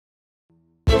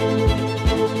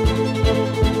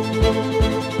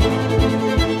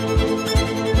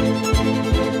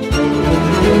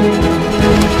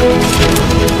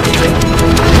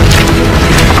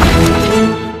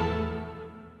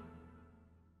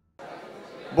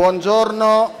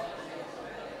Buongiorno.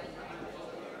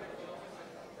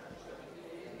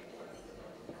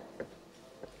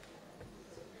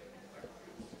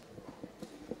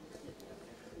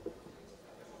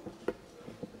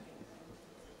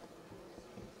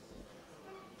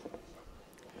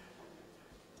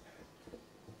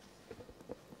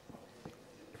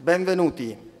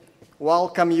 Benvenuti.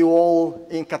 Welcome you all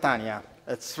in Catania.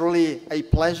 It's really a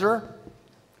pleasure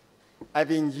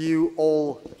having you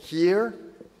all here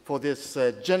for this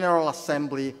General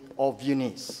Assembly of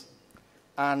EUNICE.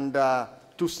 And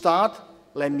to start,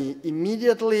 let me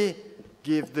immediately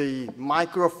give the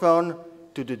microphone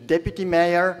to the Deputy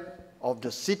Mayor of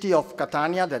the city of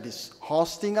Catania that is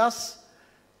hosting us,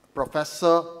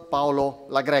 Professor Paula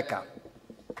Hiipakka.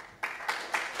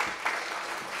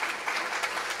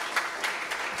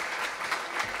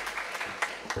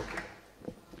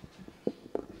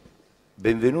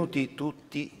 Benvenuti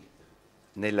tutti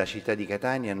nella città di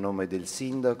Catania a nome del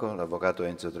sindaco, l'avvocato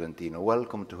Enzo Trentino.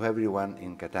 Welcome to everyone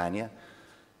in Catania,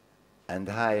 and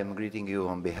I am greeting you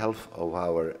on behalf of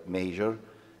our mayor,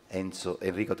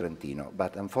 Enrico Trentino.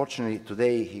 But unfortunately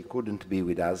today he couldn't be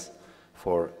with us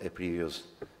for a previous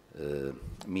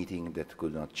meeting that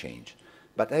could not change.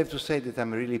 But I have to say that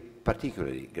I'm really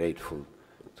particularly grateful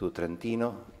to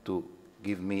Trentino to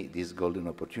give me this golden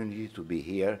opportunity to be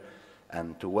here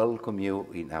and to welcome you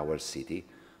in our city,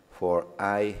 for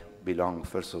I belong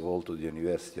first of all to the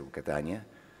University of Catania,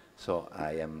 so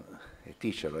I am a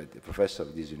teacher, a professor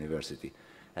of this university,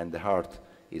 and the heart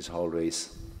is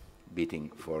always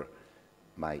beating for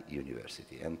my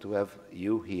university. And to have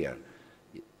you here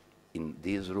in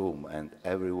this room and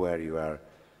everywhere you are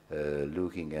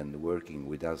looking and working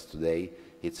with us today,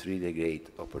 it's really a great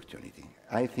opportunity.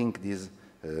 I think this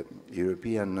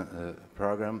European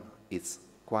program is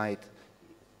quite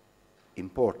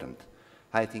important.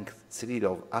 I think it's really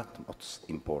of utmost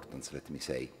importance, let me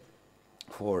say,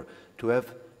 to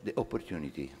have the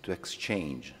opportunity to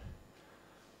exchange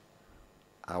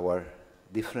our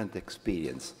different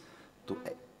experience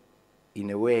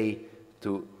in a way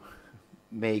to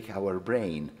make our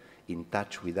brain in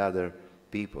touch with other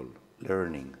people,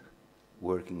 learning,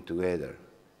 working together,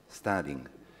 studying.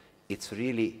 It's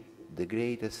really the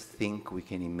greatest thing we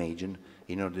can imagine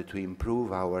in order to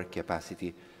improve our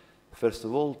capacity, first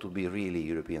of all, to be really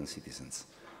European citizens,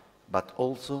 but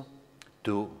also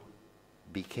to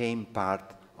become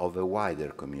part of a wider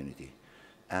community.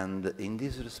 And in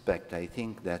this respect, I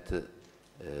think that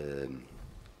the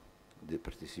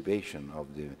participation of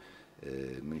the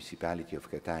municipality of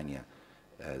Catania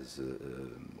as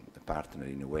a partner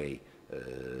in a way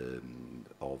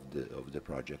of the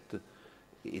project,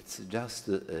 it's just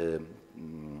a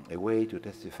way to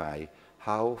testify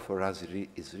how for us it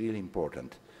is really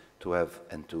important to have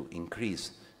and to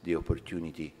increase the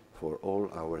opportunity for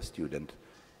all our students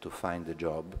to find a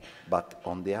job, but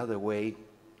on the other way,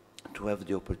 to have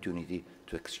the opportunity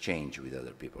to exchange with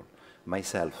other people.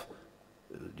 Myself,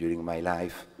 during my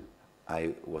life,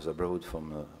 I was abroad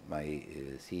from my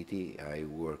city. I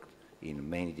worked in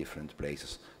many different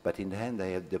places, but in the end I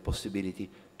had the possibility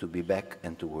to be back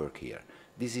and to work here.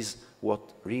 This is what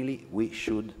really we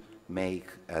should make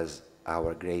as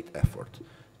our great effort,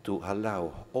 to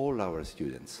allow all our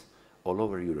students all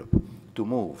over Europe to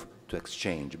move, to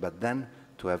exchange, but then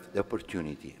to have the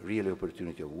opportunity, real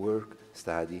opportunity of work,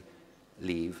 study,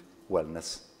 live,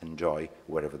 wellness, enjoy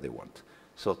wherever they want.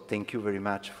 So thank you very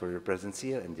much for your presence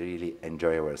here, and really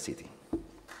enjoy our city.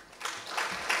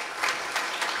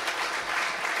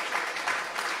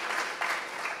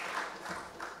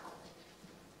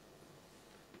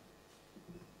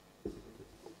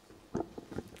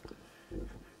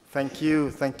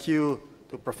 Thank you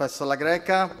to Professor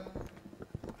Hiipakka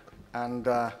and,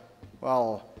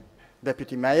 well,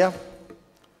 Deputy Mayor,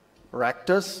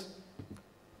 rectors,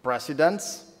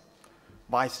 presidents,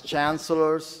 vice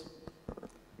chancellors,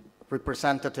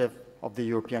 representative of the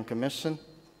European Commission,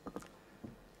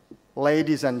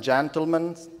 ladies and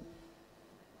gentlemen,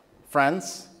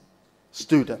 friends,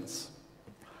 students.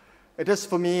 It is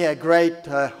for me a great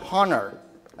honor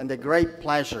and a great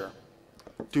pleasure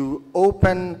to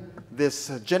open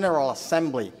this General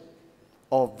Assembly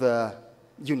of the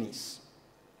EUNICE.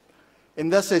 In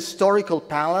this historical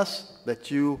palace that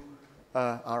you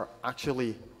are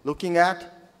actually looking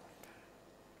at,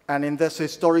 and in this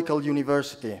historical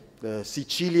university, the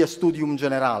Sicilia Studium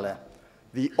Generale,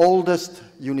 the oldest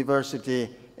university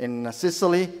in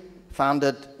Sicily,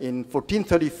 founded in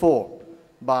 1434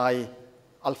 by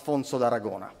Alfonso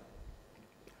d'Aragona.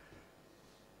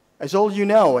 As all you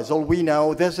know, as all we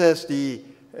know, this is the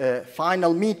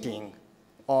final meeting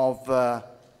of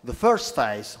the first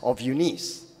phase of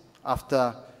EUNICE,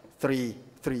 after three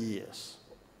years.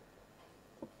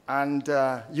 And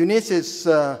EUNICE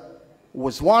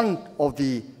was one of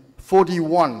the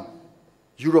 41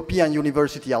 European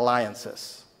University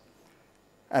Alliances.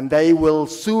 And they will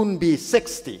soon be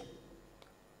 60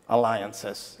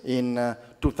 alliances in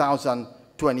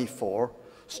 2024,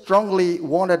 strongly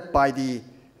wanted by the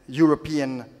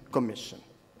European Commission.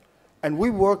 And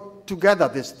we worked together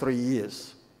these 3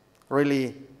 years,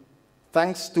 really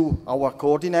thanks to our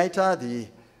coordinator, the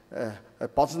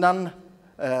Poznan,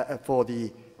 for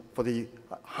the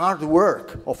hard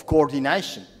work of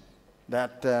coordination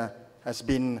that has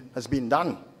been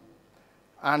done,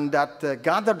 and that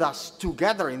gathered us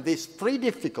together in these 3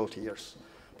 difficult years.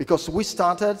 Because we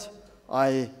started,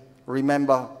 I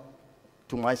remember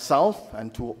to myself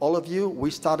and to all of you,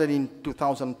 we started in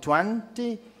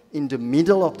 2020 in the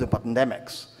middle of the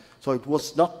pandemics. So it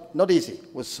was not easy,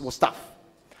 it was tough.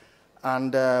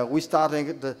 And we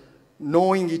started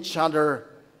knowing each other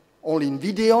only in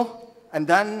video, and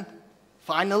then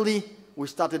finally we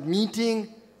started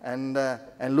meeting and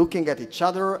looking at each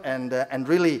other and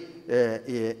really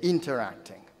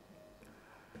interacting.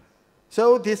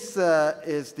 So this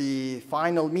is the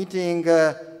final meeting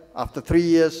after 3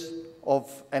 years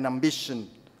of an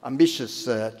ambitious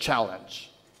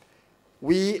challenge.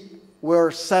 We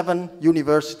were 7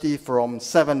 universities from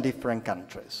 7 different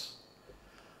countries.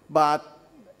 But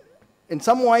in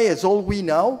some way, as all we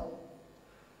know,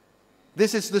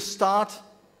 this is the start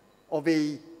of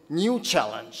a new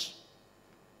challenge.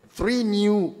 3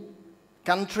 new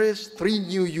countries, 3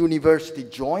 new universities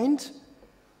joined.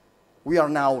 We are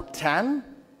now 10,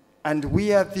 and we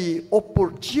have the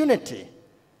opportunity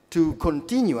to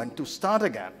continue and to start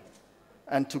again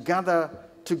and to gather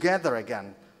together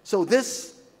again. So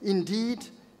this, indeed,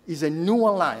 is a new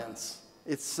alliance.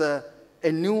 It's a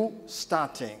new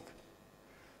starting.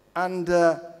 And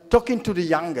talking to the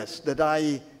youngest that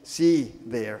I see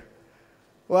there,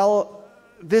 well,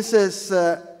 this is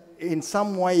in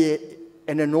some way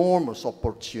an enormous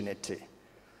opportunity,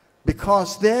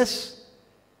 because this,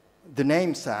 the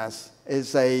name says,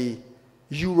 is a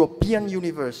European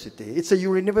university. It's a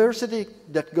university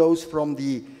that goes from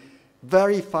the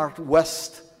very far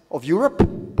west of Europe,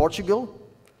 Portugal,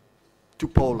 to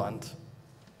Poland,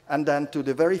 and then to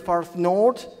the very far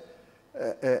north,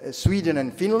 Sweden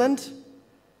and Finland,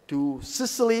 to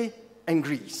Sicily and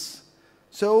Greece.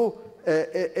 So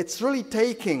it's really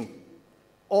taking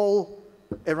all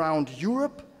around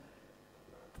Europe,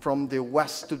 from the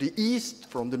west to the east,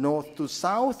 from the north to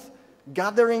south,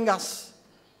 gathering us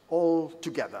all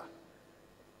together.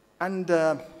 And,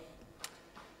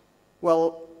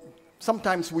 well,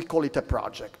 sometimes we call it a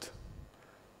project.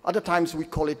 Other times we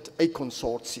call it a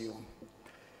consortium.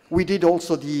 We did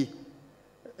also the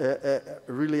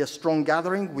really a strong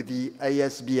gathering with the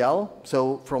ASBL,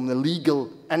 so from the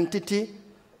legal entity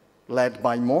led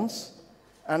by Mons.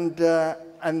 And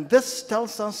this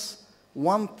tells us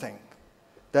one thing,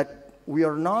 that we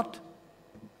are not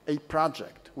a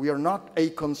project, we are not a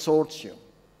consortium.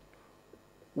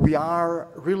 We are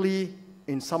really,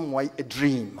 in some way, a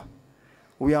dream.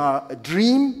 We are a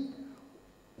dream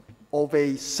of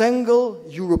a single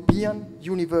European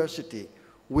university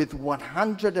with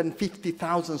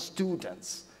 150,000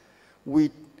 students,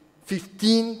 with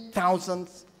 15,000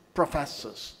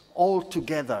 professors all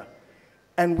together,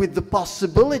 and with the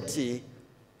possibility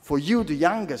for you, the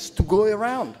youngest, to go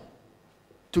around,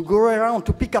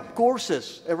 to pick up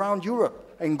courses around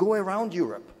Europe and go around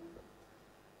Europe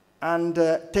and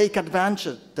take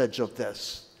advantage of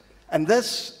this. And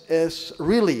this is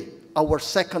really our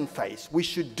second phase. We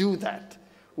should do that.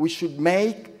 We should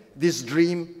make this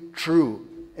dream true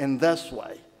in this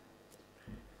way.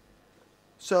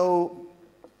 So,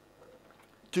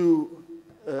 to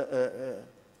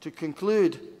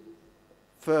conclude,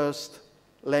 first,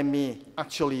 let me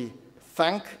actually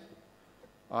thank,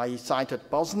 I cited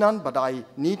Poznan, but I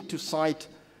need to cite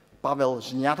Pavel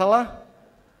Žňatala,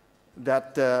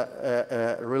 that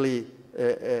really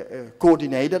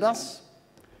coordinated us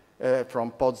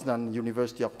from Poznan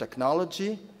University of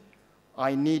Technology.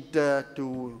 I need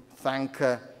to thank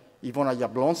Iwona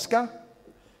Jablonska,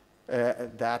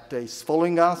 that is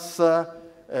following us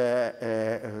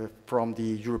from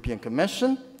the European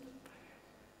Commission.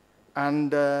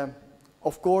 And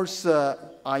of course,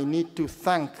 I need to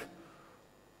thank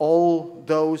all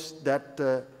those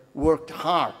that worked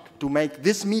hard to make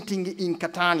this meeting in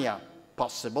Catania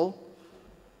possible.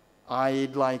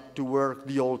 I'd like to work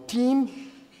the whole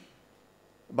team,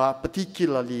 but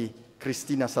particularly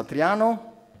Cristina Satriano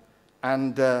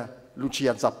and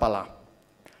Lucia Zappala.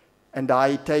 And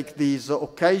I take this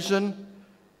occasion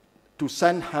to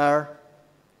send her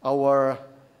our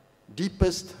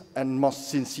deepest and most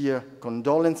sincere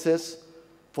condolences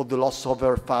for the loss of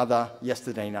her father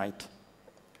yesterday night.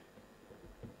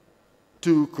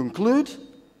 To conclude,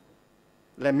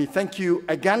 let me thank you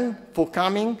again for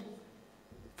coming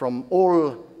from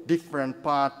all different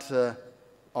parts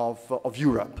of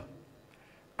Europe.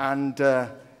 And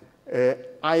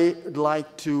I'd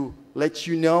like to let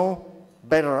you know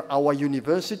better our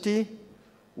university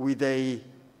with a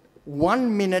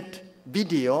 1-minute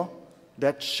video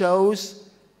that shows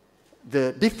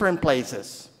the different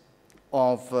places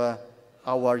of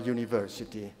our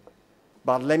university.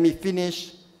 But let me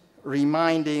finish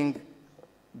reminding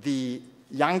the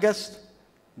youngest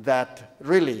that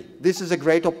really this is a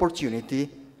great opportunity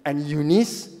and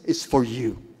EUNICE is for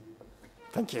you.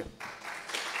 Thank you.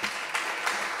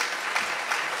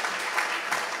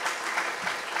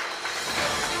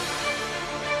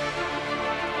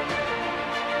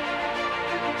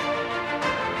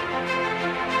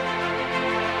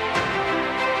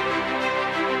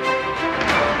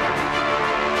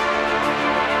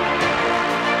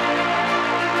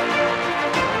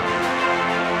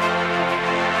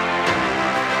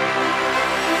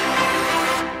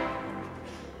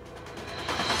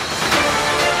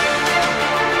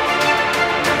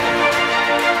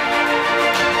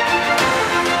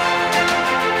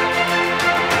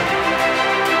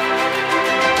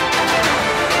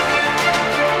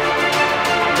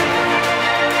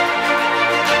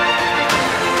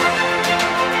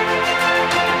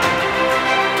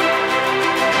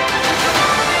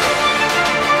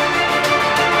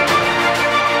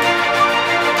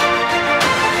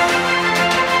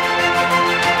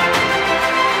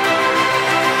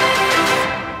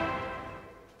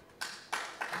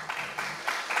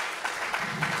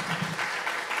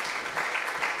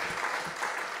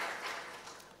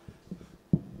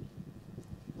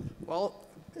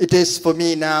 It is for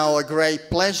me now a great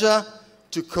pleasure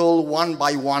to call one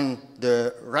by one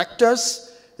the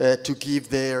rectors to give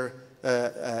their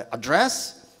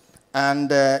address.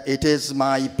 And it is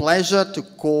my pleasure to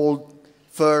call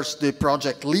first the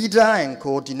project leader and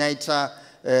coordinator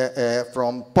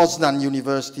from Poznan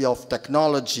University of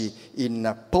Technology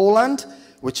in Poland,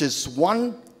 which is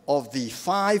one of the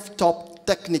 5 top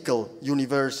technical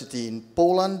universities in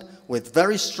Poland with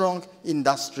very strong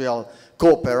industrial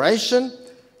cooperation.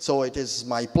 So it is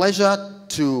my pleasure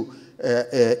to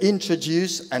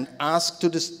introduce and ask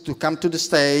to come to the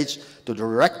stage to the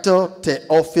rector,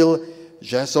 Teofil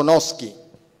Jerzonowski.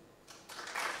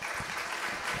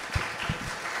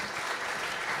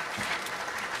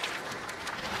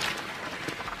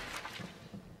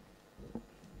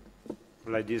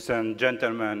 Ladies and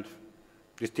gentlemen,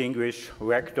 distinguished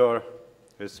rector,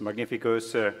 His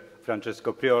Magnificus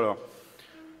Francesco Priolo,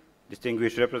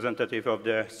 distinguished representative of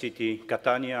the city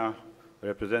Catania,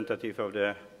 representative of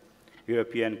the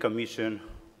European Commission,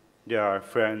 dear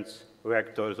friends,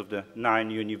 rectors of the 9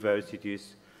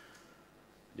 universities,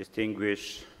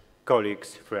 distinguished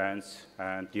colleagues, friends,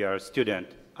 and dear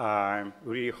students. I'm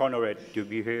really honored to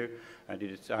be here,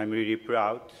 and I'm really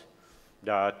proud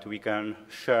that we can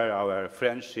share our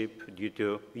friendship due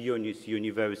to EUNICE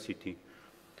University.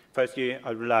 Firstly, I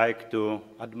would like to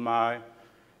admire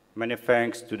many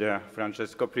thanks to the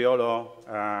Francesco Priolo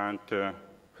and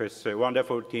his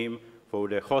wonderful team for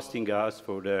the hosting us,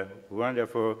 for the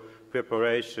wonderful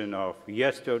preparation of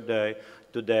yesterday,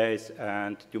 today's,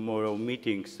 and tomorrow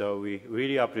meetings. So we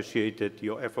really appreciated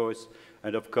your efforts.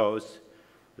 And of course,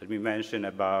 let me mention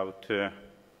about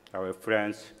our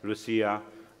friends, Lucia,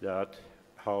 that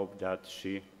hope that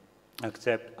she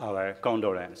accepts our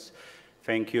condolence.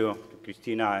 Thank you to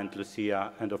Cristina and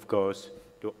Lucia, and of course,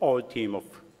 to all team of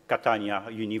Catania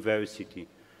University.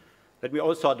 Let me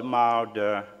also admire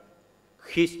the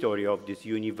history of this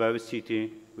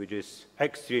university, which is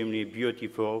extremely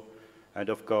beautiful. And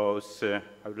of course, I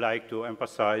would like to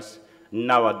emphasize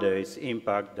nowadays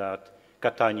impact that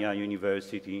Catania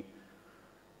University,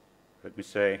 let me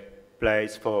say,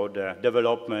 plays for the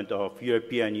development of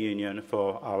European Union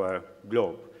for our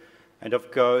globe. And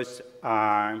of course,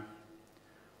 I'm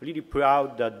really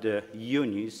proud that the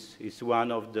EUNICE is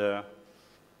one of the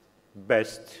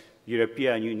best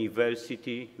European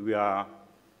university. We are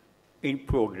in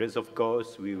progress, of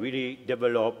course. We really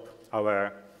develop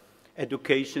our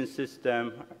education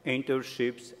system,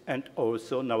 internships, and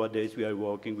also nowadays we are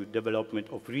working with development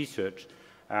of research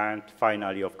and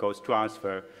finally, of course,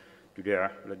 transfer to the,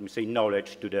 let me say,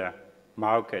 knowledge to the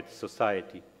market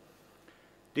society.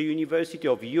 The University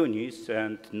of EUNICE,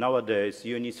 and nowadays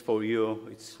EUNICE for you,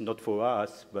 it's not for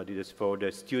us, but it is for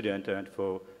the student and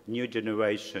for new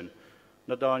generation.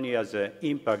 not only as an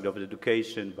impact of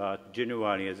education, but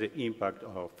generally as an impact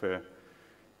of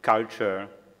culture,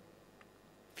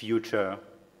 future,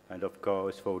 and of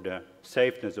course for the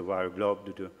safeness of our globe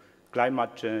due to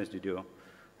climate change, due to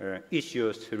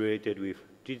issues related with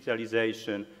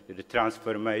digitalization, the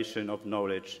transformation of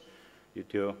knowledge, due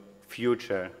to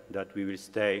future that we will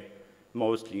stay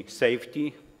mostly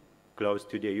safety, close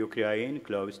to the Ukraine,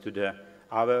 close to the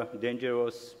other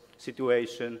dangerous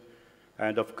situation,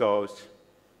 and of course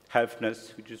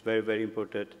healthness, which is very, very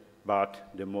important, but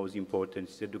the most important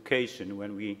is education.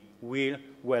 When we will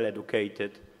well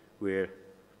educated, we're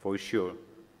for sure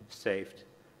safe,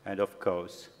 and of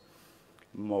course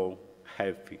more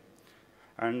healthy.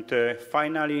 And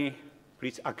finally,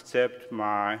 please accept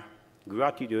my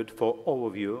gratitude for all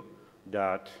of you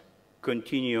that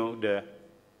continue the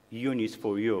EUNICE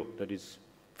for you, that is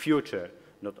future,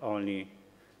 not only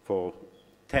for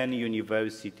 10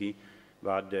 universities,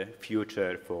 but the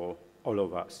future for all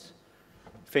of us.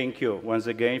 Thank you once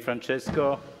again,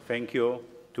 Francesco. Thank you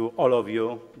to all of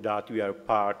you that we are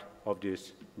part of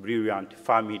this brilliant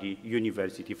family,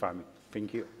 university family.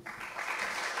 Thank you.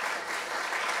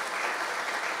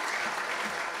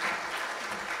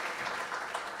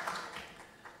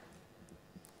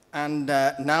 And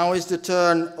now is the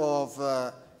turn of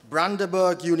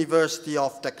Branderburg University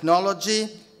of Technology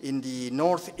in the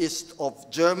northeast of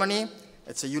Germany.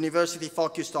 It's a university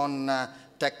focused on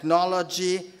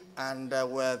technology and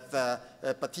with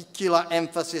a particular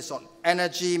emphasis on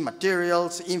energy,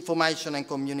 materials, information and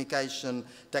communication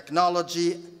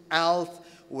technology, health,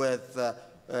 with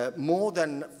more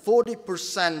than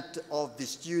 40% of the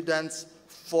students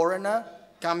foreigner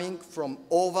coming from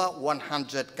over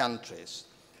 100 countries.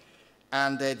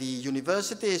 And the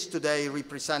university is today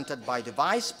represented by the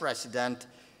Vice President,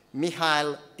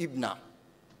 Michael Hübner.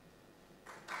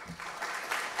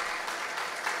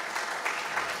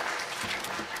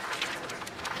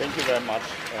 Thank you very much.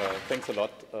 Thanks a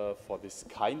lot for this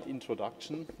kind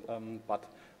introduction. But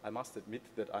I must admit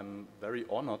that I'm very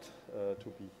honored to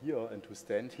be here and to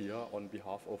stand here on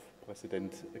behalf of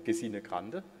President Gesine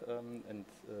Grande. And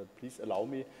please allow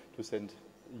me to send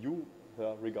you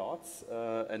her regards.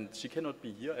 And she cannot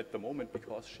be here at the moment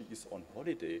because she is on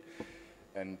holiday.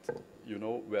 And you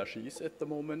know where she is at the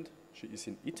moment? She is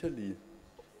in Italy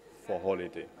for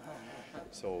holiday.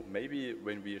 So maybe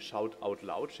when we shout out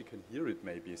loud, she can hear it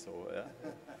maybe. So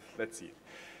let's see.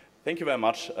 Thank you very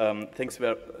much.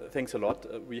 Thanks a lot.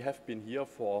 We have been here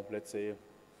for, let's say,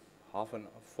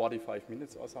 45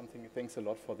 minutes or something. Thanks a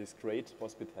lot for this great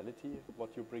hospitality,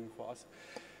 what you bring for us.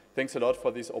 Thanks a lot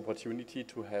for this opportunity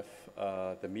to have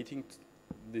the meeting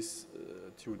this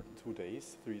 3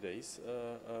 days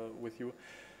with you.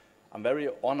 I'm very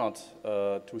honored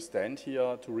to stand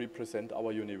here to represent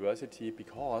our university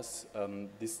because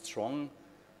this strong,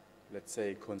 let's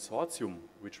say, consortium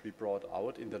which we brought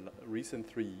out in the recent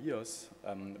 3 years,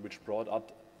 which brought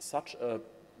out such a,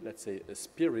 let's say, a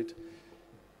spirit.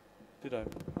 Did I?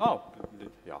 Oh,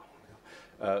 yeah.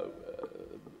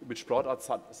 Which brought out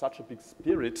such a big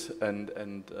spirit and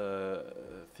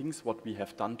things what we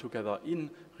have done together in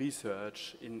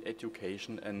research, in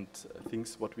education, and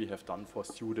things what we have done for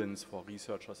students, for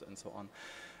researchers, and so on.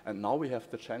 And now we have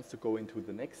the chance to go into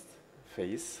the next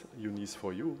phase, EUNICE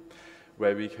for You,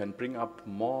 where we can bring up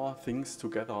more things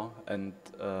together. And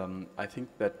I think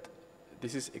that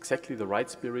this is exactly the right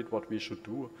spirit what we should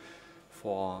do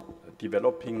for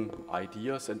developing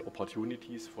ideas and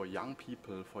opportunities for young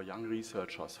people, for young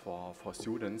researchers, for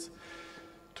students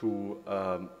to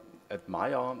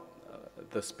admire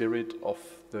the spirit of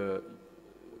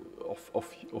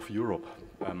Europe.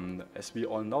 As we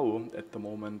all know, at the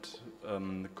moment,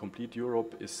 complete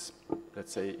Europe is,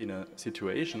 let's say, in a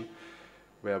situation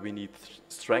where we need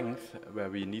strength, where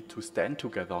we need to stand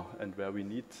together, and where we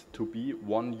need to be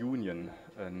one union.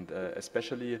 And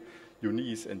especially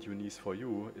EUNICE and EUNICE for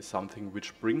You is something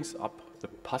which brings up the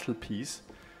puzzle piece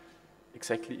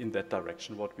exactly in that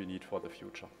direction what we need for the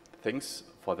future. Thanks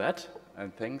for that,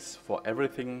 and thanks for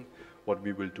everything what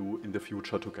we will do in the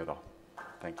future together.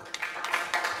 Thank you.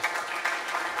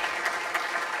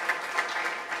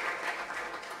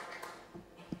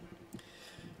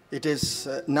 It is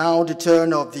now the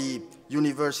turn of the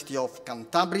University of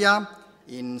Cantabria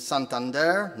in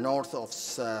Santander, north of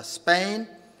Spain.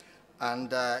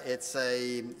 And it's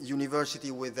a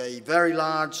university with a very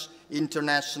large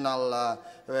international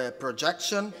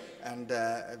projection. And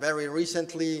very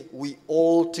recently, we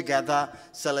all together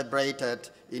celebrated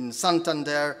in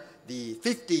Santander the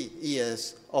 50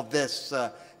 years of this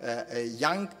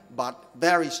young but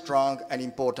very strong and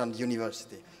important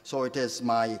university. So it is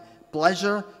my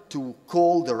pleasure to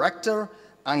call the rector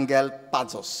Ángel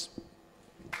Pazos.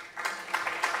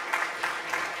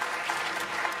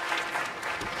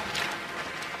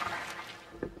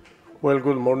 Well,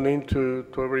 good morning to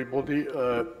everybody.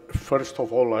 First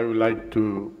of all, I would like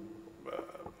to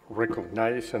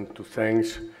recognize and to thank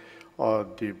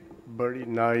the very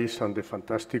nice and the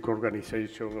fantastic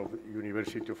organization of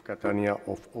University of Catania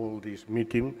of all this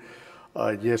meeting.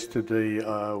 Yesterday,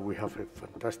 we have a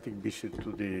fantastic visit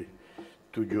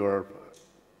to your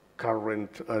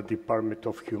current Department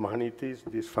of Humanities,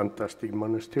 this fantastic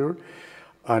monastery.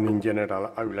 And in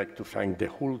general, I would like to thank the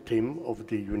whole team of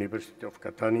the University of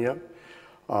Catania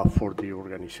for the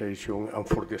organization and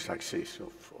for the success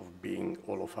of being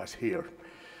all of us here.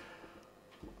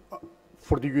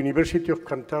 For the University of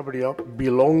Cantabria,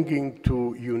 belonging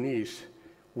to EUNICE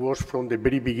was from the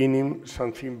very beginning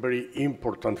something very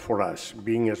important for us.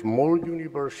 Being a small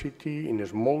university in a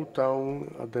small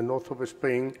town at the north of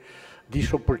Spain,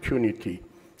 this opportunity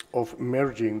of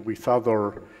merging with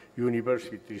other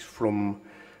universities from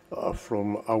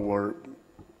our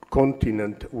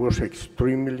continent was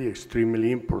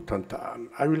extremely important.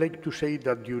 I would like to say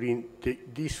that during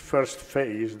this first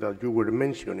phase that you were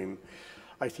mentioning,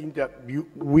 I think that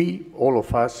we, all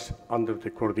of us, under the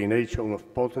coordination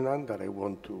of Poznan, that I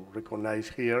want to recognize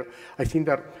here, I think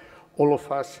that all of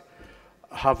us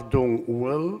have done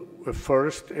well.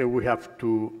 First, we have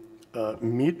to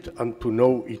meet and to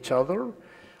know each other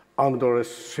under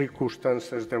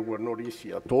circumstances that were not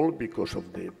easy at all because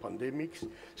of the pandemics.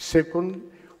 Second,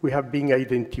 we have been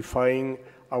identifying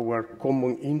our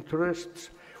common interests.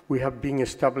 We have been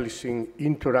establishing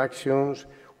interactions.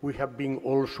 We have been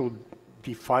also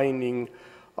defining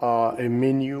a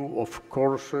menu of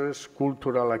courses,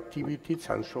 cultural activities,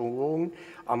 and so on.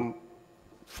 And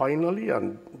finally,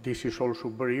 and this is also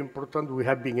very important, we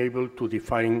have been able to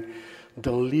define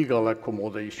the legal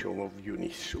accommodation of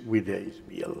EUNICE with the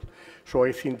ASBL. So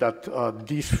I think that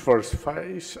this first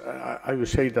phase, I would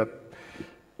say that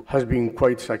has been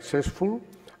quite successful.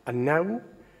 And now,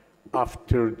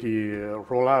 after the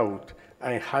rollout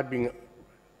and having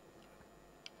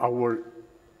our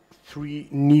 3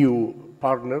 new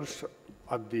partners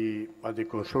at the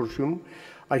consortium,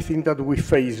 I think that we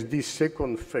face this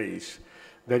second phase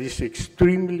that is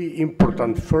extremely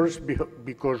important. First,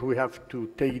 because we have to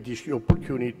take this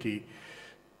opportunity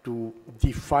to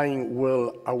define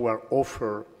well our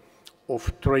offer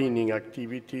of training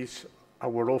activities,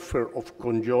 our offer of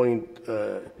conjoint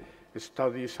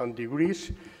studies and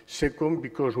degrees. Second,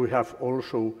 because we have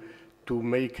also to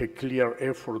make a clear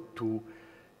effort to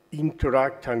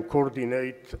interact and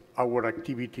coordinate our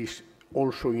activities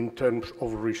also in terms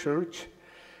of research.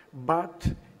 But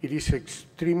it is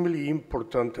extremely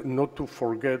important not to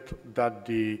forget that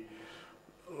the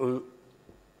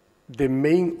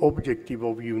main objective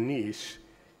of EUNICE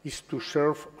is to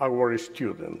serve our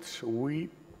students. We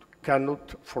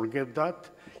cannot forget that.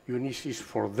 EUNICE is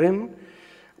for them.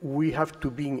 We have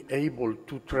to be able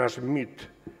to transmit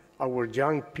our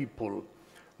young people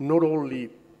not only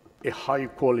a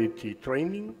high-quality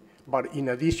training, but in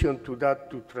addition to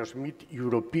that, to transmit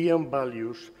European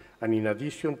values, and in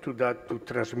addition to that, to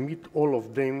transmit all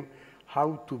of them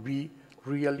how to be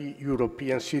really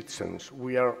European citizens.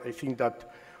 I think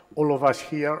that all of us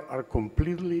here are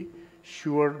completely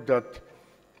sure that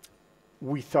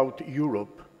without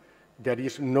Europe, there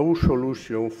is no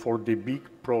solution for the big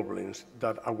problems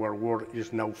that our world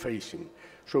is now facing.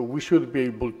 So we should be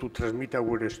able to transmit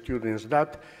our students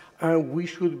that, and we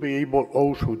should be able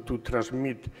also to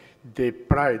transmit the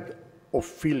pride of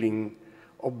feeling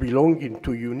of belonging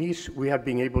to EUNICE. We have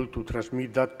been able to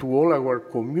transmit that to all our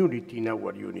community in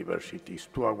our universities,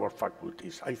 to our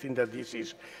faculties. I think that this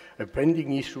is a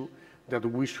pending issue that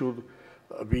we should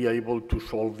be able to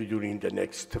solve during the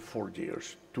next 4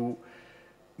 years, to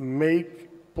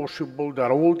make possible that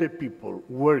all the people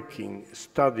working,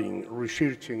 studying,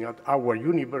 researching at our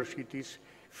universities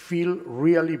feel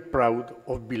really proud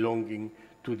of belonging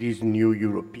to this new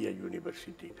European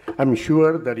university. I'm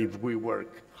sure that if we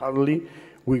work hardly,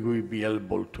 we will be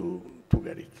able to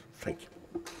get it. Thank you.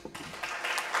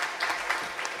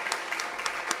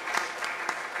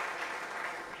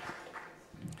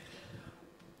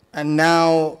 And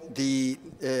now the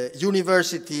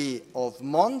University of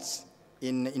Mons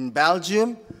in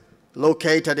Belgium,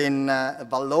 located in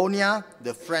Wallonia,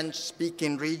 the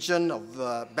French-speaking region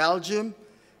of Belgium,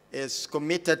 is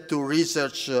committed to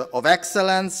research of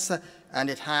excellence, and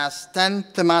it has 10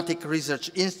 thematic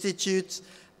research institutes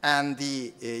and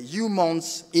the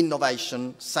Mons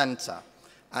Innovation Center.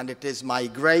 And it is my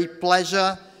great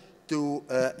pleasure to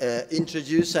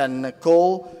introduce and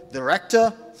call the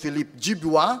rector, Philippe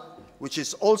Dubois, which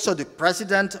is also the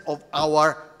president of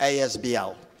our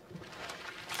ASBL.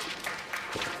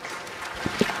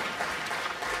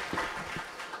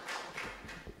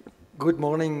 Good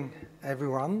morning,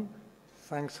 everyone.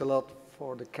 Thanks a lot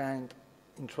for the kind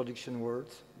introduction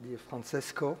words, dear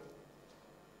Francesco.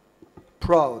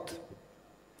 Proud,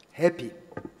 happy,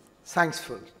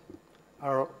 thankful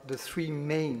are the three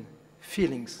main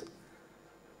feelings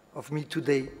of me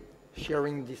today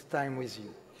sharing this time with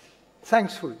you.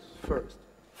 Thankful first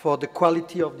for the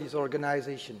quality of this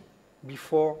organization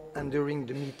before and during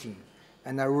the meeting.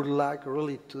 And I would like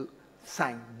really to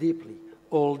thank deeply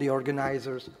all the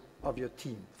organizers of your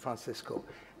team, Francesco.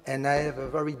 And I have a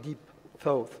very deep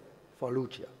thought for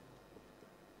Lucia.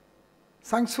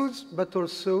 Thankful, but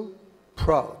also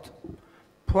proud.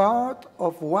 Proud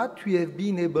of what we have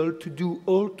been able to do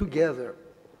all together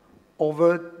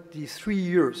over these 3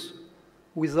 years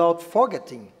without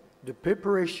forgetting the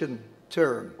preparation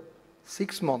term,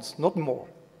 6 months, not more.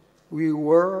 We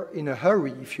were in a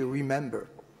hurry, if you remember.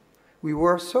 We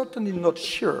were certainly not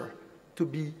sure to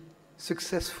be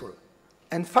successful.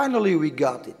 And finally, we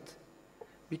got it,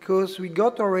 because we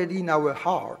got already in our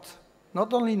heart,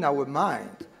 not only in our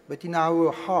mind, but in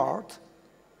our heart,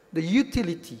 the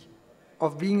utility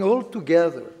of being all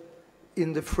together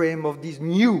in the frame of this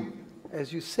new,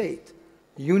 as you said,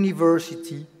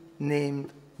 university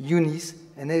named EUNICE,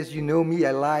 and as you know me,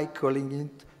 I like calling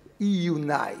it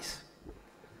EUNICE.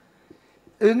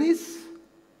 EUNICE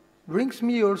brings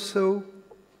me also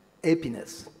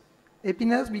happiness.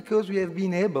 Happiness because we have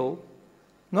been able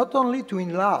not only to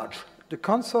enlarge the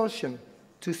consortium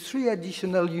to 3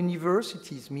 additional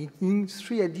universities, meaning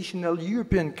 3 additional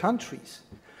European countries,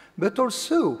 but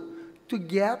also to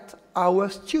get our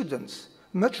students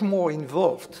much more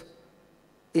involved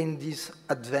in this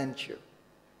adventure.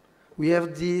 We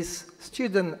have this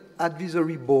student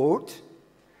advisory board,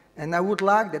 and I would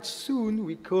like that soon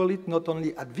we call it not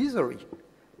only advisory,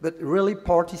 but really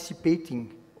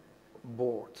participating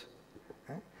board.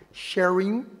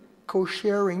 Sharing,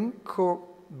 co-sharing,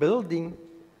 co-building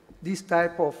this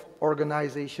type of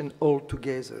organization all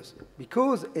together.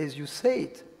 Because, as you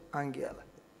said, Angel,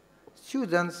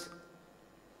 students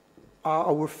are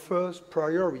our first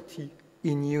priority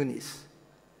in EUNICE.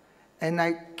 And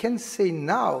I can say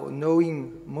now,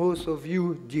 knowing most of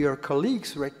you, dear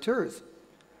colleagues, rectors,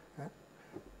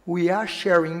 we are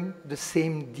sharing the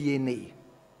same DNA,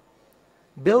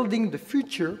 building the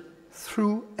future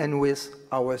through and with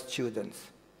our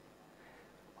students,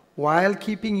 while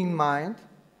keeping in mind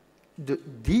the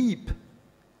deep,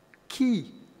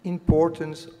 key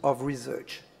importance of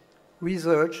research.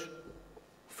 Research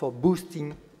for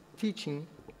boosting teaching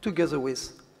together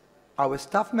with our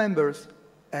staff members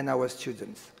and our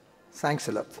students. Thanks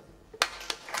a lot.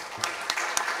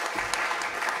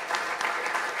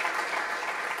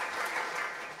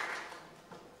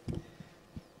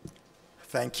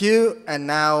 Thank you. And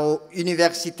now,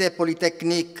 Université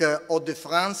Polytechnique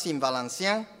Hauts-de-France in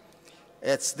Valenciennes.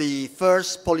 It's the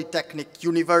first polytechnic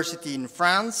university in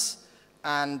France,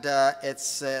 and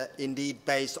it's indeed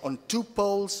based on 2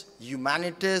 poles,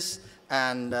 humanities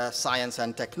and science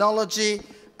and technology.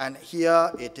 And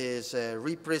here it is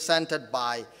represented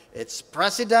by its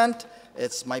president.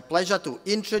 It's my pleasure to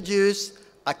introduce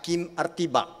Hakim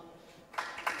Artiba.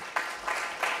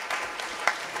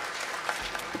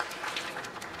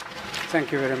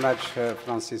 Thank you very much,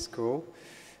 Francisco.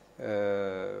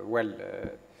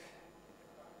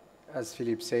 As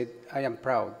Philippe said, I am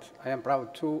proud. I am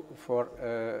proud too for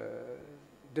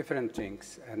different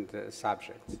things and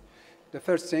subjects. The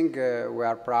first thing, we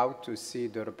are proud to see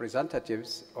the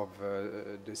representatives of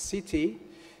the city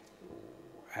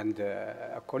and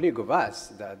a colleague of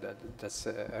us. That's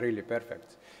really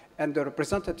perfect. And the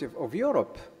representative of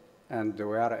Europe, and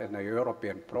we are in a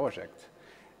European project.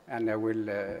 And I will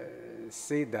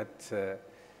say that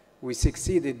we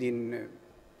succeeded in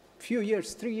a few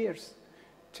years, 3 years,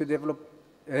 to develop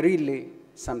really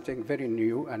something very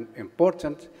new and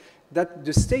important that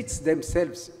the states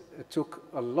themselves took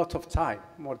a lot of time,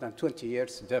 more than 20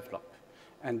 years to develop.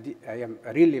 And I am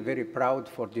really very proud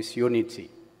for this unity.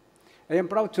 I am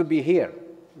proud to be here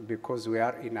because we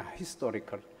are in a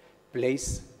historical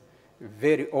place,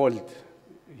 very old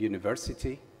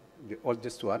university, the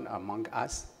oldest one among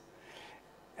us.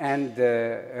 And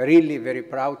really very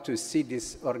proud to see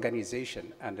this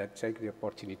organization, and I take the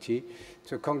opportunity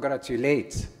to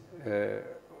congratulate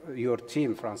your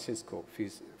team, Francisco,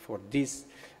 for this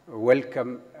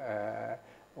welcome,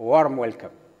 warm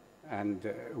welcome,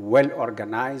 and well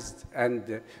organized,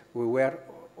 and we were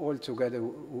all together,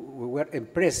 we were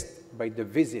impressed by the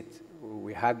visit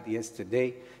we had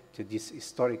yesterday to this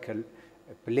historical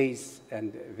place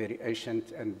and very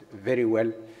ancient and very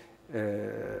well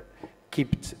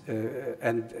kept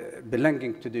and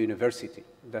belonging to the university.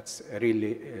 That's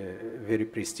really very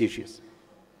prestigious.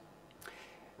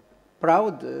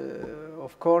 Proud,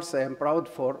 of course, I am proud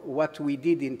for what we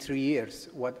did in 3 years,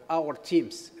 what our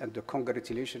teams, and the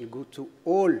congratulations go to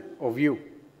all of you,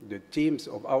 the teams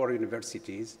of our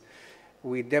universities.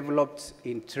 We developed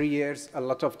in 3 years a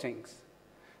lot of things.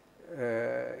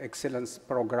 Excellence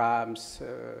programs,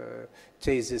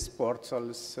 thesis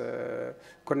portals,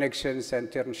 connections,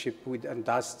 internship with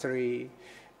industry,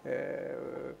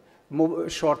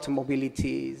 short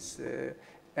mobilities,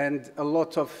 and a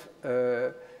lot of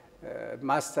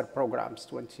master programs,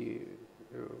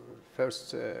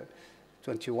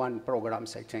 21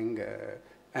 programs, I think,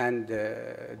 and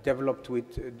developed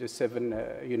with the 7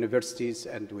 universities,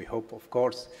 and we hope, of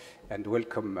course, and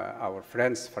welcome our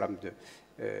friends from the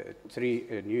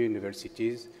 3 new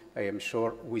universities. I am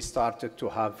sure we started to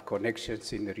have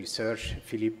connections in the research.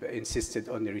 Philippe insisted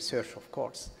on the research, of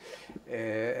course.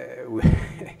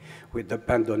 We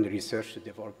depend on the research to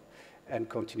develop and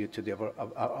continue to develop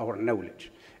our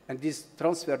knowledge. And this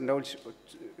transfer knowledge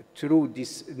through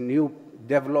these new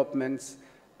developments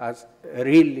is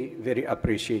really very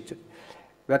appreciated.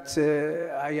 But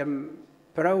I am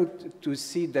proud to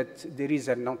see that there is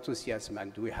an enthusiasm,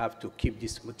 and we have to keep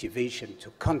this motivation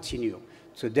to continue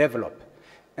to develop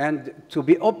and to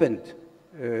be opened.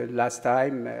 Last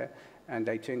time, and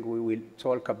I think we will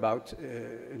talk about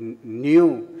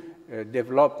new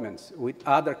developments with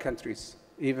other countries,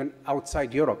 even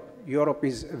outside Europe. Europe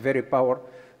is a very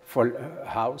powerful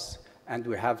house, and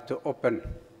we have to open,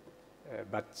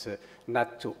 but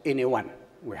not to anyone.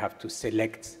 We have to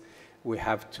select. We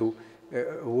have to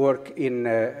work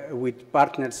with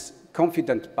partners,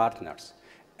 confident partners.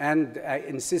 And I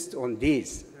insist on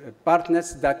these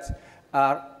partners that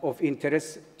are of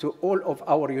interest to all of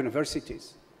our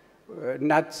universities,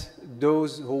 not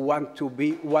those who want to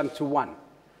be one-to-one,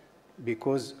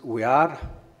 because we are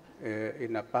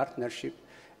in a partnership,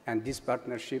 and this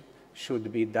partnership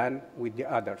should be done with the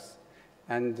others.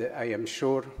 And I am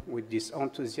sure with this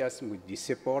enthusiasm, with the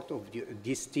support of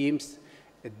these teams,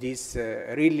 these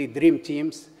really dream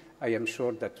teams, I am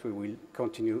sure that we will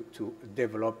continue to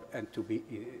develop and to be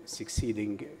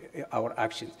succeeding our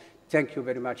actions. Thank you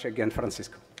very much again,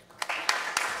 Francisco.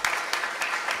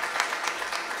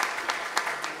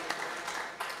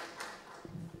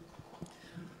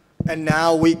 And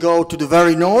now we go to the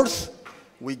very north.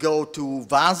 We go to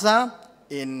Vaasa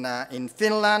in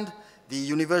Finland. The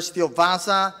University of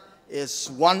Vaasa is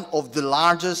one of the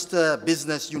largest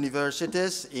business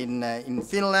universities in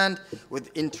Finland, with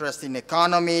interest in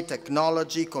economy,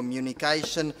 technology,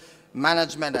 communication,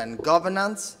 management, and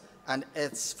governance. And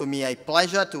it's for me a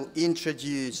pleasure to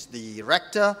introduce the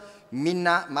rector,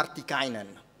 Minna Martikainen.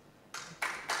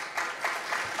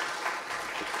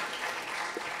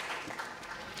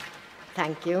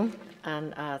 Thank you,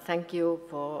 and thank you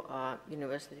for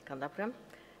University Cantabria,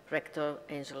 Rector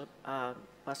Angel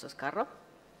Passos-Carro,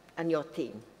 and your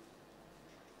team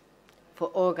for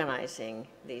organizing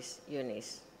this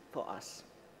UNICE for us,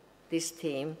 this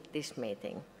team, this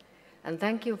meeting. And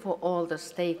thank you for all the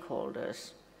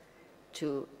stakeholders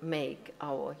to make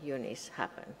our UNICE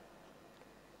happen.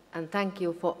 And thank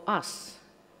you for us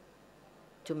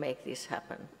to make this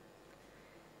happen.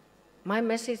 My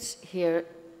message here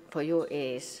for you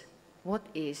is, what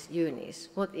is UNICE?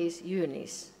 What is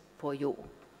UNICE for you?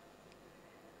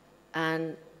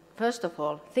 And first of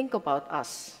all, think about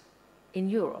us in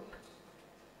Europe.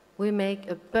 We make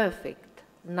a perfect,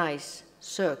 nice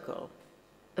circle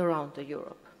around the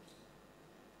Europe.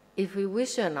 If we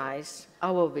visionize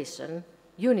our vision,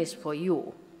 UNICE for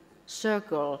you,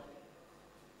 circle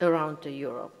around the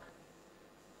Europe,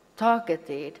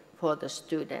 targeted for the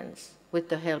students with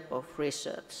the help of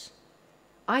research,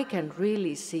 I can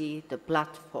really see the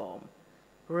platform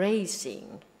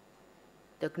raising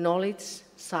the knowledge,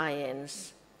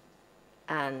 science,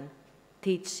 and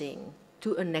teaching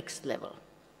to a next level.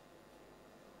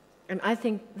 And I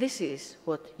think this is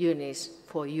what UNICE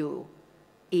for you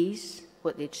is,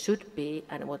 what it should be,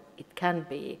 and what it can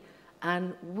be,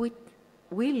 and what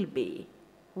will be,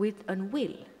 with and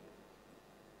will.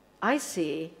 I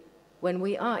see when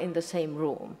we are in the same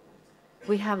room,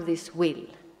 we have this will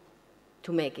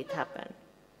to make it happen.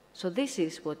 So this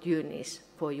is what UNICE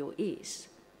for you is.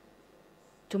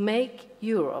 To make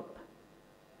Europe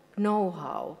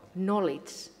know-how,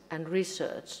 knowledge, and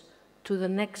research to the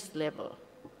next level,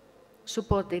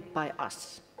 supported by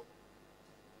us.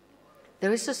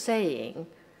 There is a saying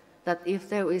that if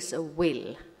there is a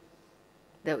will,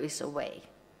 there is a way.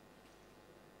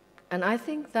 And I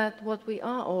think that what we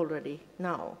are already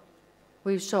now,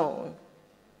 we've shown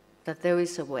that there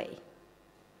is a way.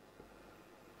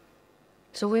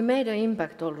 So we made an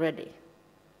impact already.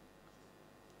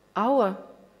 Our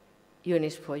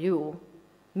EUNICE for You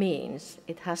means,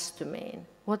 it has to mean,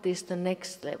 what is the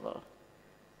next level?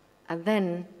 And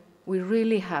then we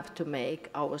really have to make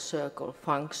our circle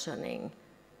functioning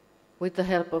with the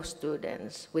help of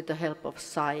students, with the help of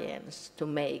science, to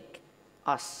make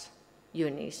us,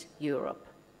 EUNICE Europe,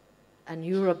 and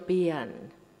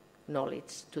European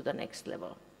knowledge to the next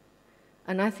level.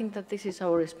 And I think that this is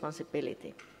our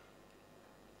responsibility.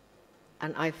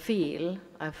 And I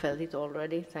felt it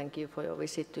already, thank you for your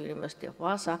visit to University of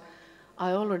Vaasa,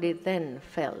 I already then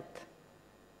felt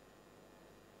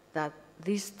that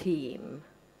this team,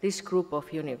 this group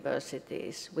of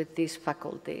universities, with these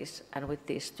faculties and with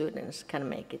these students can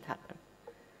make it happen.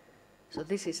 So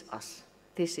this is us.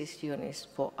 This is EUNICE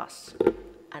for us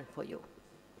and for you.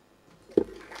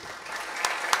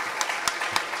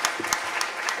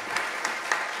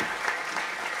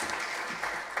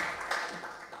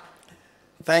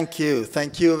 Thank you.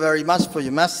 Thank you very much for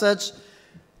your message.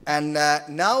 And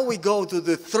now we go to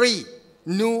the 3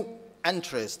 new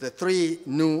entries, the 3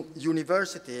 new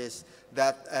universities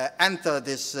that enter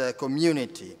this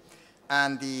community.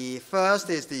 And the first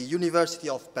is the University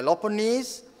of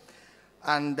Peloponnese.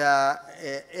 And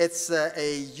it's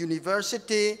a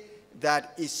university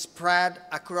that is spread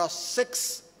across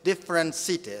 6 different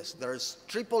cities. There's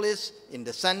Tripolis in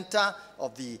the center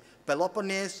of the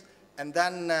Peloponnese, and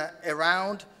then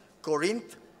around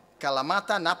Corinth,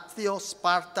 Kalamata, Naphtio,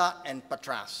 Sparta, and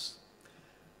Patras.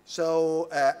 So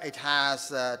it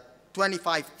has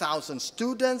 25,000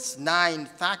 students, 9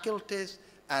 faculties,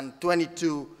 and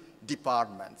 22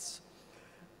 departments.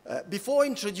 Before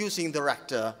introducing the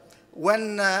rector,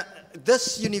 when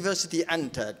this university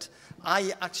entered,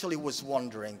 I actually was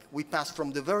wondering, we passed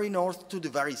from the very north to the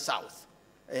very south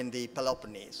in the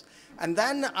Peloponnese. And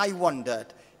then I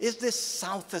wondered, is this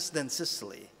southest than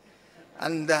Sicily?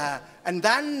 And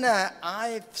then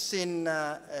I've seen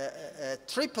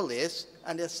Tripolis,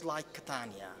 and it's like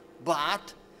Catania.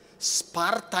 But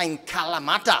Sparta and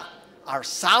Kalamata are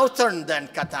southern than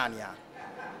Catania.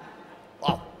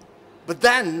 Wow. But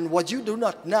then what you do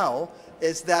not know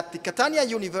is that the Catania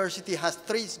University has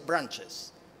 3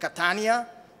 branches: Catania,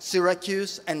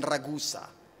 Syracuse, and Ragusa.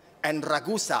 And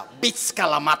Ragusa beats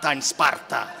Kalamata and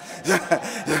Sparta.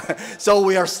 So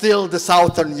we are still the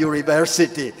Southern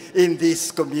University in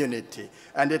this community.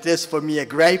 And it is for me a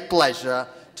great pleasure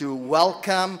to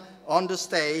welcome on the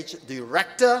stage the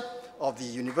rector of the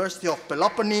University of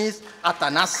Peloponnese,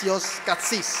 Athanasios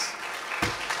Katsis.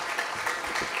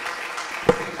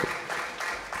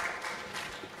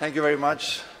 Thank you very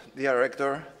much, dear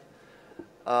rector.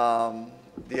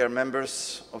 Dear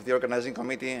members of the organizing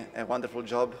committee, a wonderful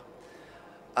job.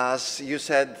 As you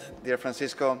said, dear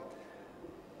Francisco,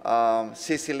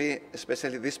 Sicily,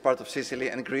 especially this part of Sicily,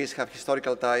 and Greece have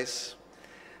historical ties.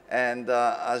 And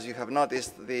as you have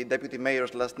noticed, the deputy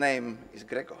mayor's last name is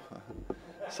Greco.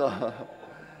 So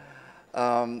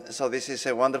this is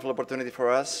a wonderful opportunity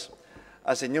for us.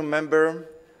 As a new member,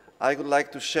 I would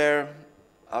like to share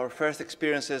our first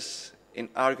experiences in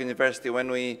our university when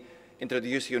we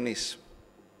introduced EUNICE.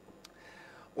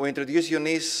 We introduced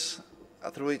EUNICE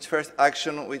through its first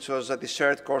action, which was the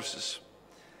shared courses.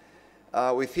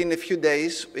 Within a few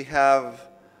days, we have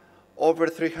over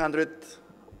 300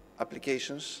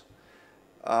 applications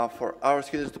for our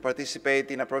students to participate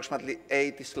in approximately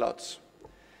 80 slots.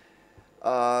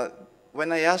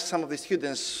 When I asked some of the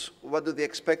students what do they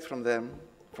expect from them,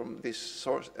 from these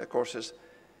courses,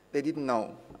 they didn't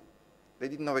know. They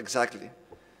didn't know exactly.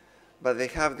 But they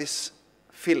have this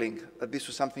feeling that this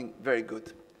was something very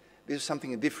good. This is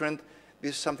something different.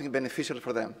 This is something beneficial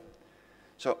for them.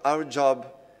 So our job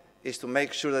is to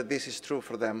make sure that this is true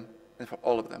for them and for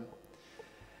all of them.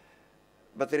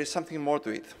 But there is something more to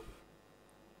it.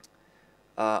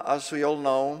 As we all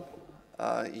know,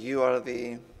 you are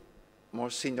the more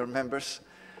senior members.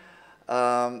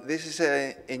 This is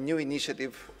a new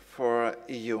initiative for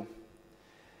EU,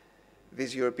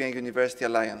 this European University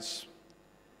Alliance.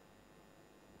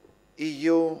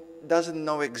 EU doesn't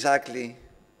know exactly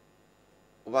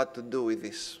what to do with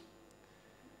this.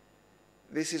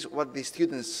 This is what the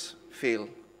students feel.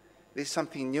 This is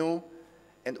something new,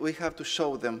 and we have to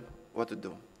show them what to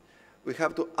do. We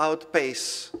have to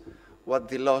outpace what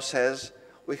the law says.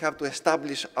 We have to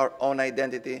establish our own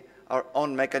identity, our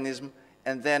own mechanism,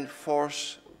 and then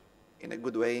force, in a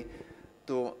good way,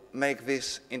 to make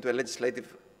this into a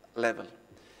legislative level.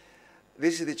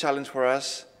 This is the challenge for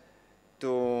us,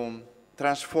 to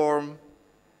transform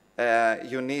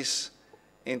EUNICE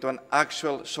into an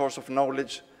actual source of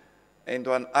knowledge,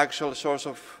 into an actual source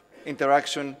of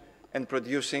interaction and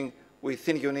producing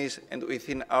within EUNICE and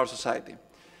within our society.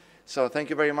 So thank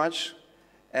you very much.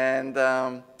 And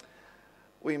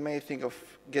we may think of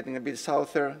getting a bit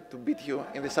souther to beat you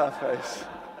in the south face.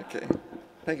 Okay.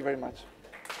 Thank you very much.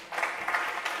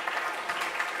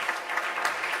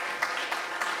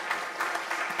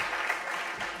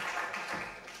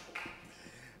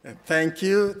 Thank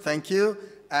you, thank you.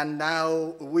 And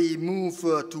now we move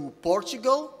to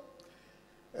Portugal.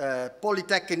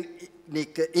 Polytechnic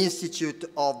Institute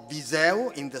of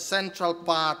Viseu in the central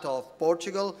part of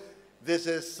Portugal. This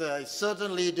is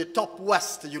certainly the top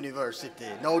West university,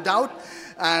 no doubt.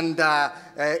 And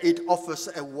it offers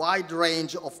a wide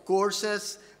range of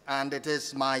courses. And it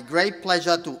is my great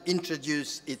pleasure to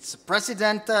introduce its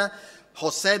president,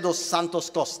 José dos Santos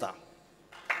Costa.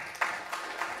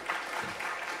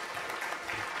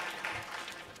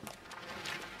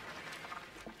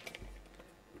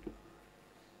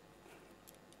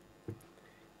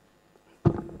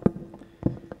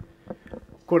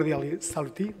 Cordial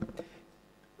saluti,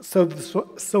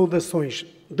 saudações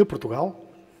de Portugal.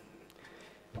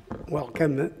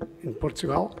 Welcome in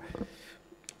Portugal.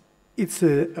 It's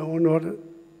an honor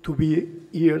to be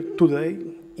here today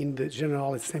in the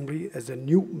General Assembly as a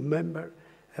new member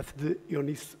of the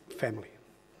EUNICE family.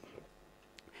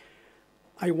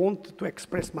 I want to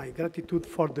express my gratitude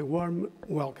for the warm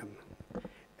welcome.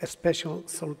 A special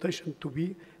salutation to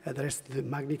be addressed to the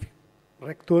magnificent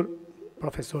rector,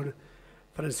 Professor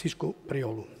Francisco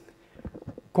Priolo.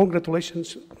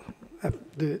 Congratulations of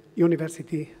the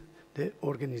university, the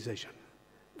organization.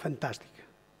 Fantastic,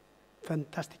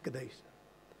 fantastic days.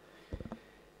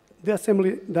 The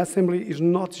assembly is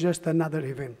not just another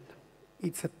event.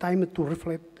 It's a time to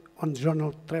reflect on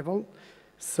journal travel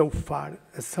so far,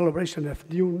 a celebration of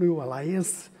the new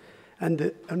alliance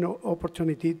and an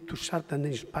opportunity to chart an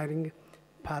inspiring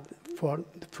path for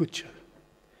the future.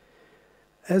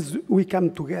 As we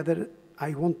come together,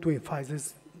 I want to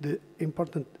emphasize the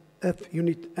importance of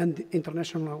unit and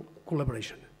international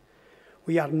collaboration.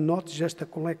 We are not just a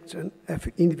collection of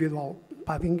individuals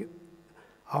paving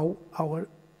our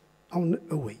own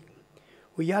way.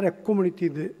 We are a community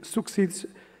that succeeds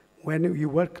when we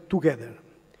work together,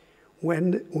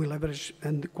 when we leverage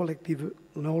and collective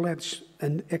knowledge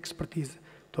and expertise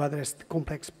to address the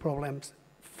complex problems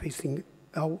facing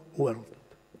our world.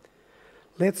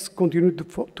 Let's continue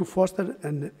to foster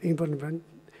an environment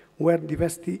where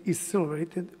diversity is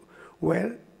celebrated,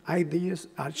 where ideas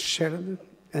are shared,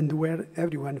 and where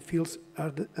everyone feels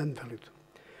heard and valued.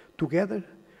 Together,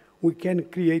 we can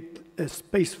create a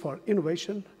space for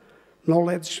innovation,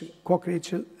 knowledge,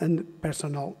 co-creation, and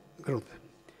personal growth.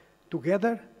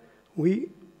 Together, we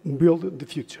build the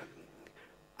future.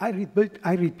 I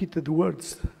repeat the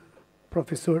words,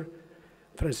 Professor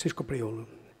Francisco Priolo.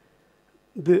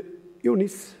 The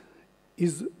EUNICE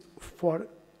is for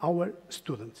our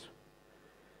students.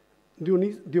 The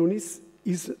EUNICE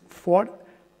is for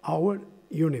our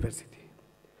university.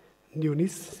 The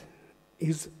EUNICE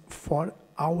is for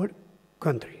our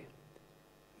country.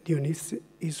 The EUNICE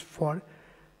is for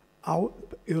our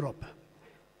Europe.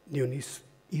 The EUNICE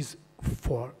is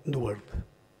for the world.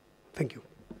 Thank you.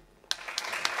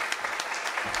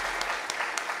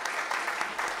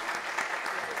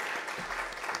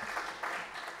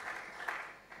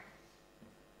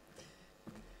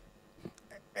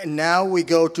 And now we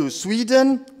go to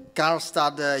Sweden,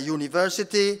 Karlstad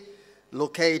University,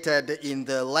 located in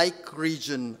the lake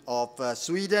region of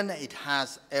Sweden. It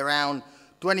has around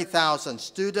 20,000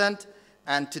 students,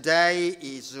 and today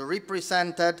is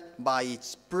represented by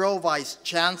its Pro-Vice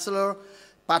Chancellor,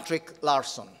 Patrick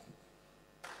Larsson.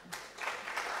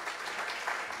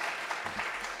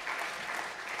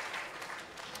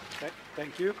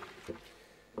 Thank you.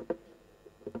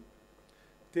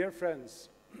 Dear friends,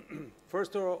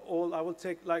 first of all, I would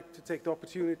like to take the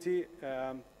opportunity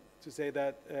to say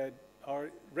that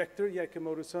our rector, Jerker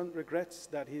Modusson, regrets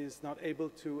that he is not able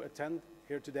to attend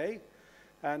here today,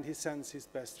 and he sends his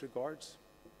best regards.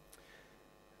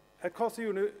 At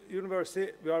Karlstad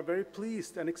University, we are very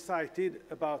pleased and excited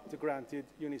about the granted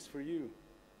EUNICE for You.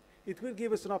 It will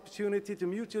give us an opportunity to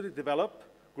mutually develop,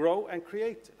 grow, and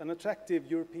create an attractive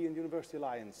European University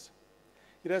Alliance.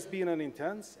 It has been an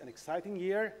intense and exciting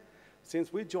year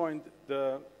since we joined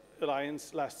the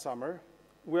Alliance last summer.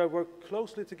 We have worked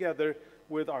closely together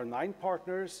with our 9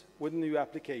 partners with a new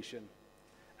application.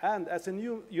 And as a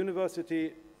new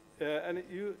university,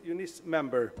 EUNICE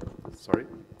member,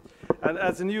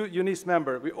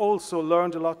 we also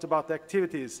learned a lot about the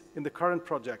activities in the current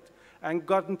project and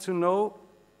gotten to know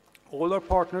all our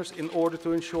partners in order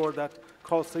to ensure that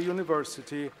Karlstad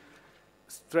University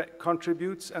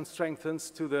contributes and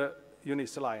strengthens to the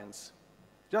EUNICE Alliance.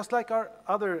 Just like our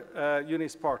other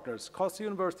EUNICE partners, Karlstad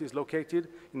University is located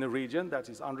in a region that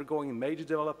is undergoing major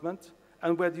development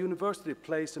and where the university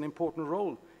plays an important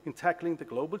role in tackling the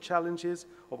global challenges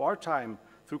of our time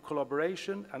through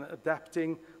collaboration and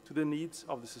adapting to the needs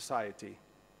of the society.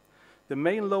 The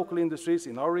main local industries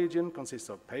in our region consist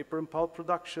of paper and pulp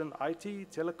production,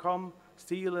 IT, telecom,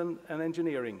 steel and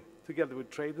engineering, together with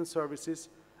trade and services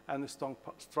and a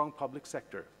strong public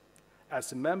sector.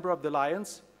 As a member of the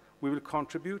Alliance, we will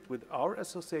contribute with our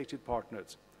associated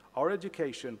partners, our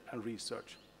education and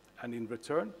research. And in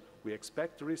return, we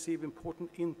expect to receive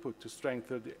important input to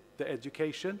strengthen the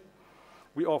education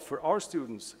we offer our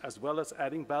students, as well as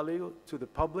adding value to the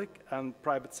public and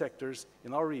private sectors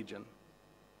in our region.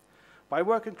 By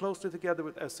working closely together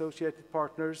with associated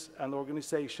partners and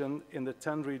organizations in the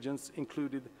 10 regions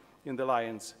included in the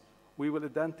Alliance, we will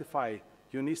identify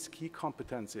EUNICE key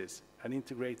competencies and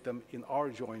integrate them in our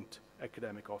joint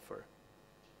academic offer.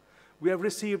 We have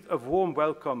received a warm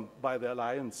welcome by the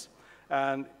Alliance,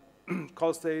 and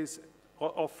Karlstad is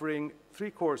offering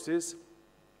 3 courses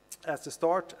as a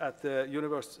start at the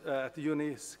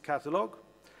EUNICE catalog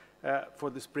for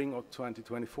the spring of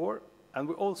 2024. And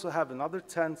we also have another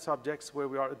 10 subjects where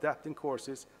we are adapting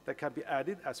courses that can be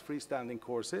added as freestanding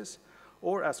courses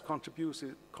or as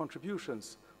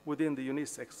contributions within the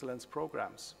EUNICE Excellence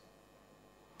programs.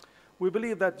 We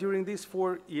believe that during these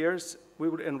 4 years, we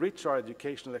will enrich our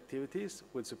educational activities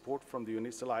with support from the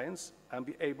EUNICE Alliance and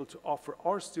be able to offer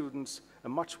our students a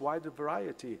much wider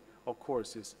variety of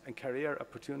courses and career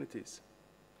opportunities.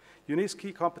 EUNICE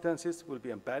key competencies will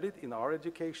be embedded in our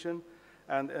education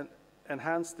and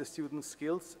enhance the students'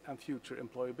 skills and future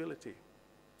employability.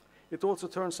 It also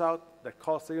turns out that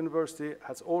Karlstad University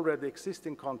has already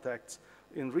existing contacts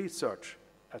in research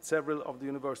at several of the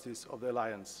universities of the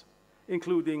Alliance,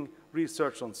 including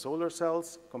research on solar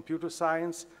cells, computer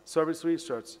science, service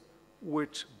research,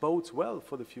 which bodes well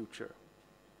for the future.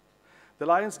 The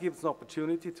Alliance gives an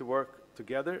opportunity to work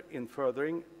together in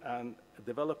furthering and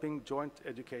developing joint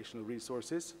educational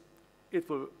resources. It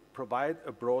will provide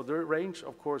a broader range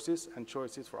of courses and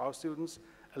choices for our students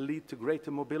and lead to greater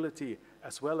mobility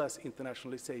as well as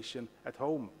internationalization at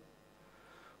home.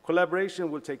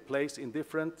 Collaboration will take place in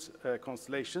different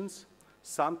constellations.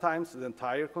 Sometimes the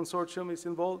entire consortium is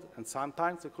involved, and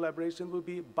sometimes the collaboration will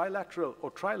be bilateral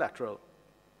or trilateral.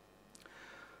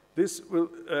 This will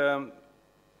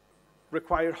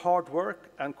require hard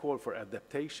work and call for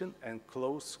adaptation and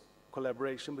close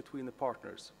collaboration between the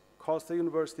partners. Karlstad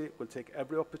University will take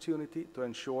every opportunity to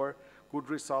ensure good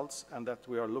results, and that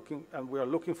we are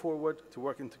looking forward to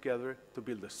working together to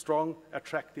build a strong,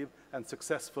 attractive, and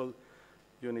successful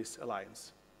EUNICE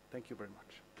Alliance. Thank you very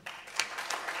much.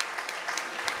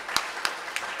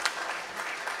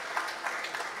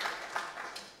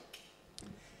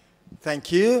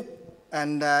 Thank you.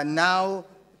 And now,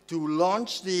 to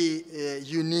launch the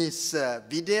EUNICE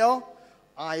video,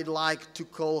 I'd like to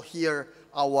call here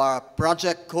our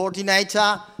project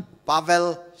coordinator,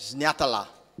 Pavel Zniatala.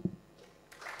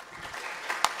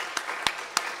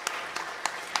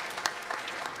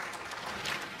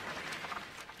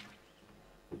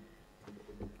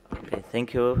 Okay,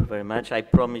 thank you very much. I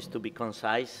promise to be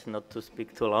concise, not to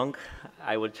speak too long.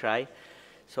 I will try.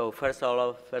 So first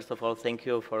of all, thank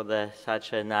you for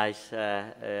such a nice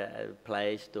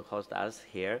place to host us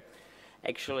here.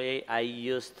 Actually, I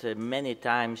used many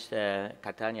times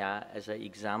Catania as an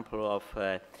example of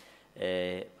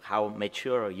how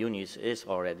mature EUNICE is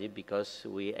already, because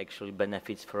we actually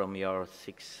benefit from your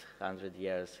 600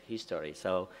 years history.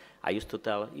 So I used to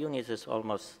tell EUNICE is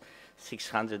almost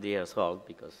 600 years old,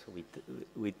 because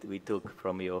we took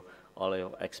from you all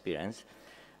your experience.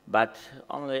 But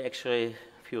only actually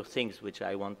few things which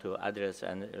I want to address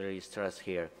and really stress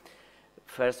here.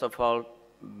 First of all,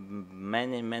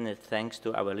 many thanks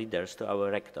to our leaders, to our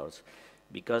rectors,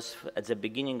 because at the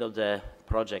beginning of the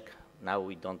project, now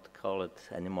we don't call it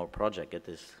anymore project, it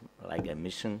is like a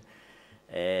mission.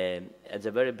 At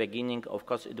the very beginning, of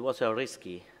course, it was a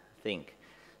risky thing.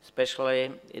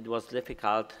 Especially, it was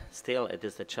difficult, still it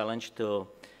is a challenge to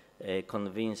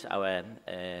convince our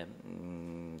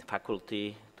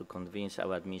faculty, to convince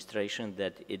our administration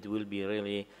that it will be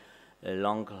really a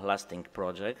long-lasting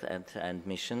project and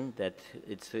mission, that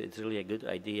it's really a good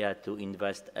idea to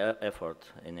invest effort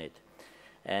in it.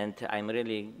 And I'm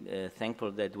really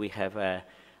thankful that we have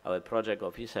our project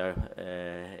officer,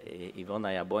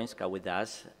 Iwona Jabłońska, with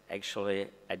us. Actually,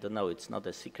 I don't know, it's not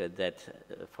a secret that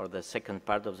for the second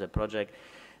part of the project,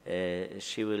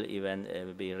 She will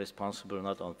even be responsible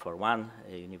not only for one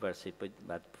university,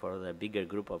 but for the bigger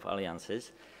group of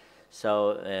alliances.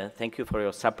 So thank you for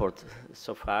your support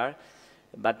so far.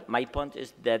 But my point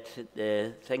is that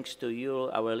thanks to you,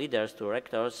 our leaders, to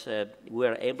rectors, we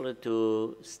were able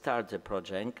to start the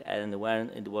project, and when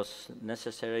it was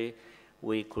necessary,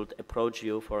 we could approach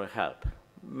you for help.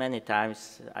 Many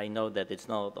times, I know that it's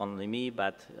not only me,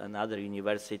 but another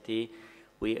university,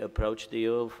 we approached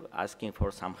you asking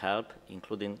for some help,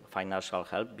 including financial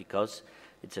help, because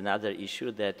it's another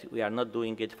issue that we are not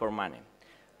doing it for money.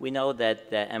 We know that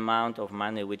the amount of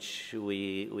money which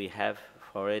we have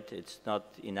for it, it's not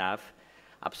enough,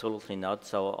 absolutely not.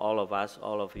 So all of us,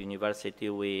 all of university,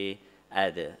 we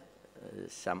add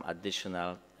some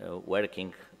additional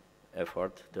working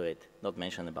effort to it, not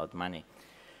mention about money.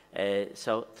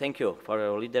 So thank you for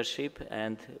your leadership,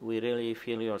 and we really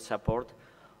feel your support.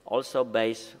 Also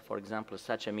based, for example,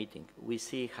 such a meeting, we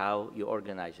see how you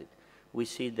organize it. We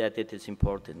see that it is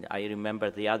important. I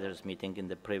remember the others meeting in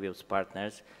the previous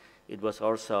partners. It was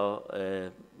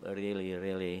also really,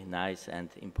 really nice and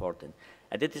important.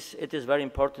 And it is very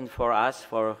important for us,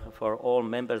 for all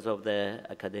members of the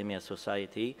academia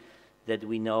society, that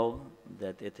we know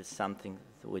that it is something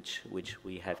which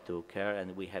we have to care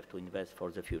and we have to invest for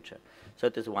the future. So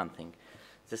it is one thing.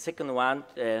 The second one,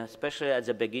 especially at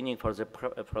the beginning for the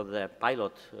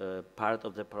pilot part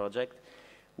of the project,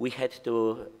 we had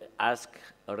to ask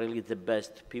really the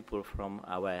best people from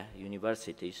our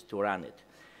universities to run it.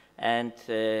 And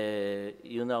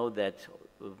you know that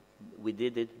we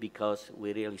did it because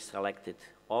we really selected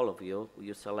all of you.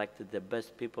 You selected the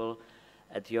best people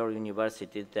at your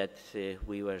university that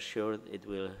we were sure it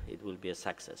will be a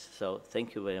success. So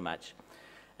thank you very much.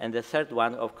 And the third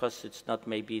one, of course, it's not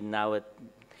maybe now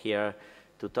here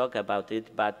to talk about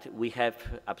it, but we have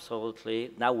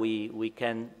absolutely, now we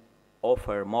can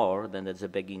offer more than at the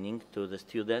beginning to the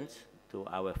students, to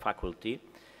our faculty.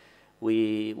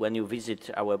 When you visit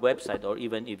our website, or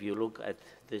even if you look at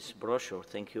this brochure,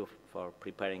 thank you for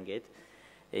preparing it,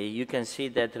 you can see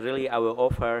that really our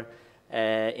offer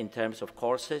in terms of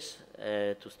courses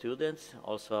to students,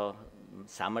 also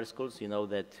summer schools, you know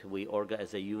that we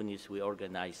as a UNICE, we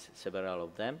organize several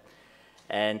of them.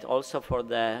 And also for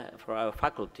our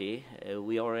faculty,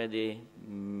 we already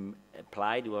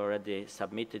applied, we already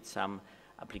submitted some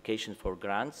applications for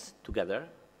grants together.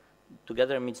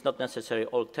 Together means not necessarily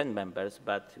all 10 members,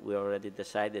 but we already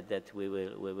decided that we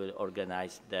will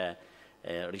organize the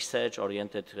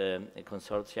research-oriented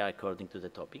consortia according to the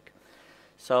topic.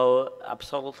 So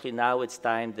absolutely now it's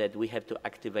time that we have to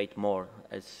activate more,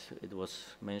 as it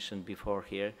was mentioned before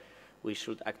here. We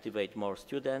should activate more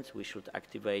students, we should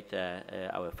activate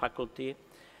our faculty.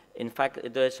 In fact,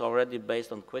 it is already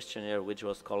based on questionnaire which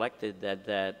was collected that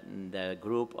the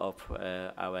group of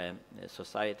our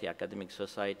society, academic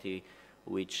society,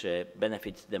 which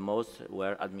benefits the most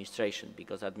were administration,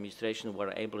 because administration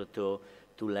were able to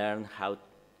learn how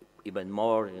even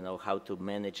more, you know, how to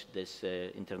manage this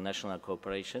international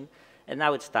cooperation. And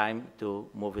now it's time to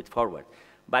move it forward.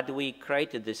 But we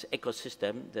created this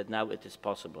ecosystem that now it is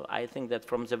possible. I think that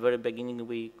from the very beginning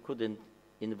we couldn't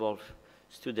involve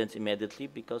students immediately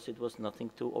because it was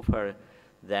nothing to offer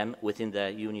them within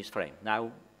the UNICE frame.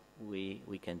 Now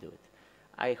we can do it.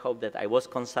 I hope that I was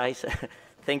concise.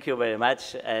 Thank you very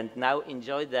much. And now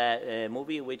enjoy the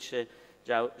movie which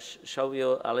show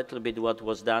you a little bit what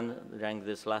was done during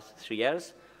these last 3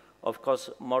 years. Of course,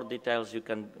 more details you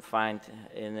can find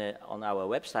on our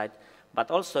website,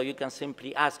 but also you can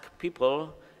simply ask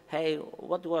people, hey,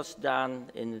 what was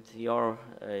done in your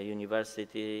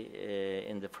university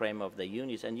in the frame of the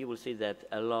UNICE? And you will see that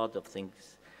a lot of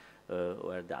things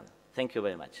were done. Thank you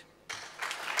very much.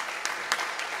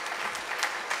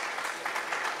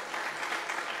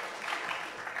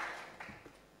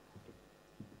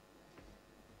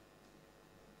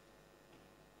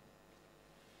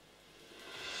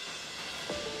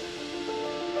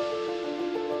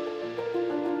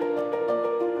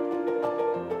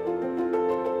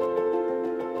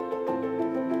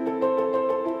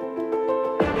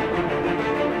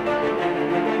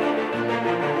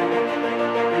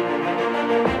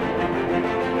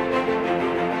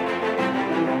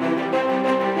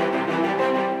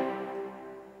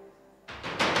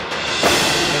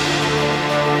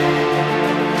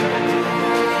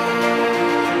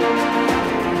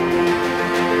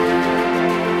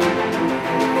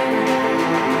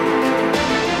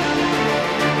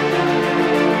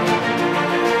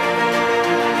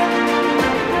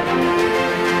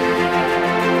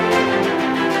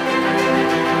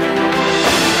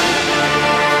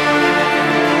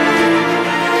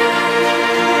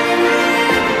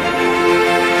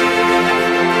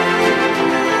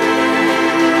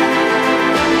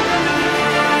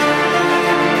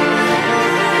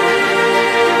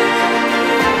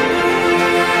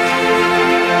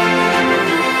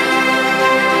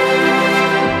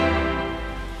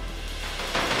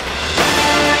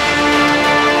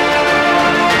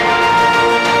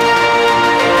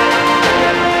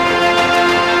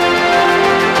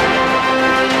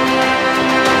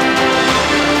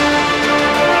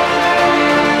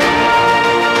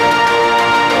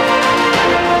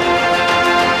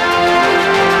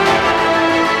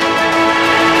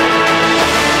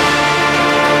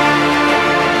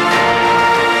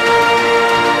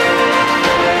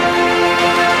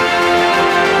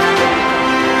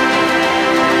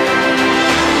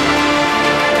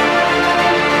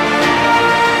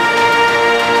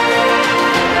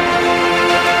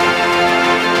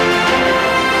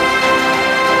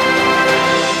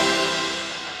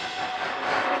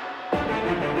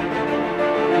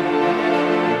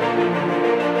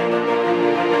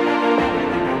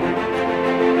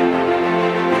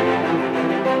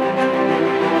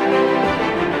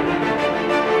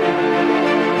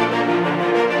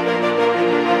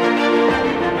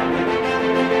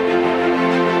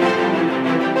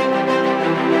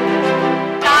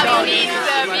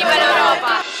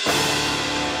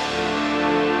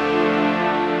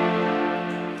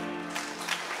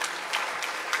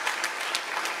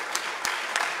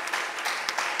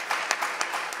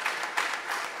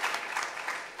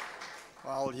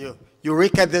 example, you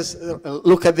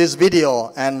look at this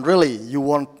video and really you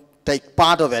want to take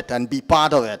part of it and be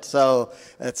part of it. So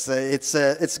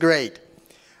it's great.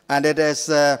 And it is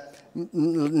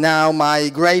now my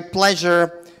great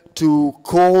pleasure to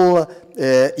call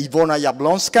Iwona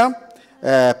Jablonska,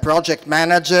 project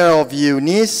manager of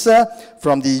EUNICE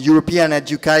from the European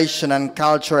Education and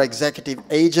Culture Executive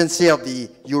Agency of the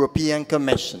European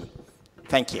Commission.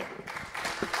 Thank you.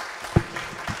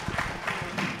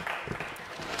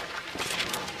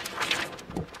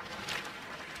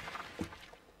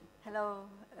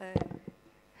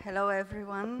 Hello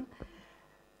everyone.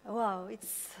 Wow,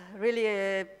 it's really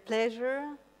a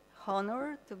pleasure,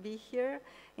 honor to be here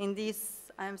in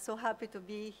this. I'm so happy to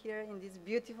be here in this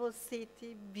beautiful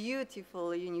city,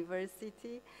 beautiful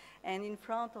university, and in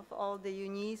front of all the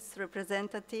EUNICE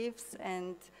representatives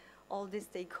and all the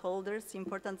stakeholders,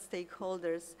 important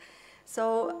stakeholders.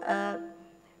 So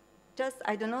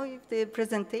I don't know if the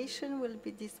presentation will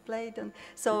be displayed.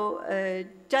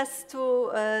 Just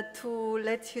to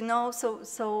let you know,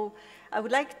 so I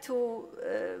would like to,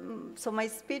 so my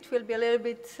speech will be a little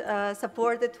bit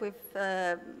supported with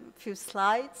a few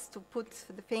slides to put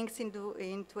the things into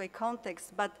a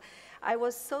context, but I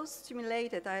was so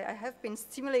stimulated, I have been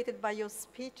stimulated by your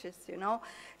speeches, you know.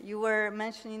 You were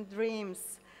mentioning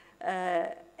dreams,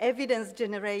 evidence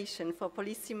generation for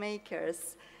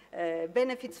policymakers,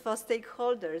 benefits for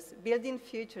stakeholders, building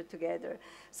future together.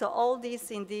 So all this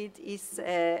indeed is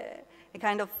a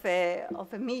kind of a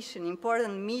mission,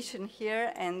 important mission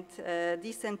here, and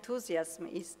this enthusiasm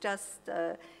is just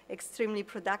extremely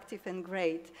productive and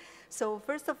great. So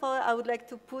first of all, I would like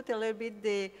to put a little bit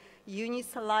the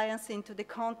EUNICE Alliance into the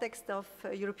context of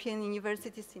European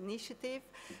Universities Initiative.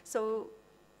 So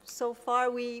far,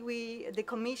 the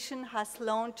Commission has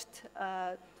launched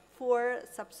 4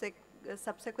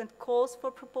 subsequent calls for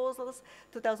proposals,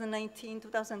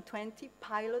 2019-2020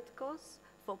 pilot calls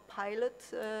for pilot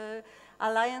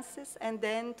alliances, and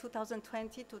then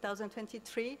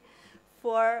 2020-2023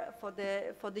 for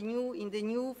the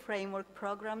new framework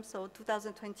program, so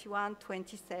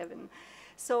 2021-27.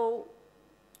 So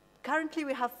currently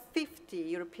we have 50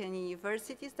 European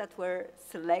universities that were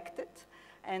selected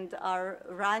and are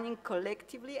running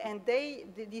collectively, and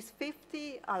these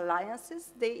 50 alliances,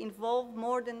 they involve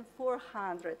more than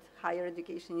 400 higher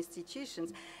education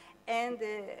institutions and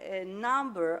a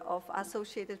number of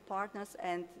associated partners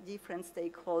and different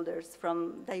stakeholders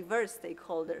from diverse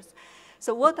stakeholders.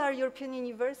 So what are European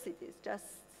universities?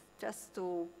 Just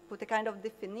to put a kind of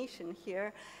definition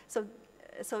here. So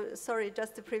sorry,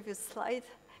 just the previous slide.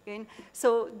 Again.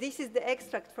 So this is the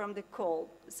extract from the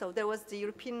call. So there was the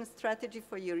European strategy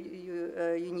for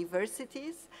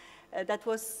universities that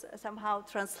was somehow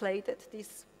translated.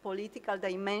 This political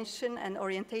dimension and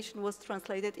orientation was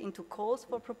translated into calls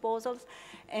for proposals.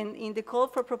 And in the call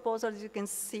for proposals, you can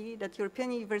see that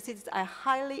European universities are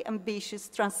highly ambitious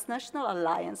transnational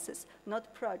alliances,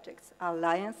 not projects,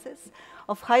 alliances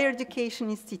of higher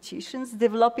education institutions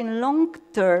developing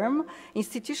long-term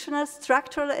institutional,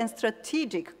 structural, and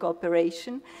strategic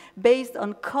cooperation based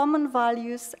on common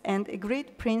values and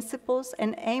agreed principles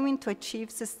and aiming to achieve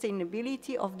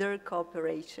sustainability of their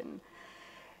cooperation.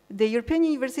 The European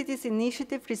Universities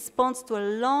Initiative responds to a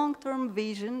long-term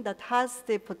vision that has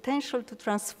the potential to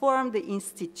transform the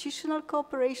institutional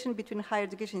cooperation between higher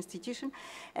education institutions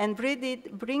and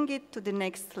bring it to the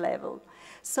next level.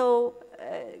 So,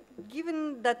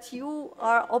 given that you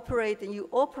operate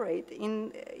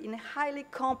in a highly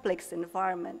complex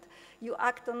environment, you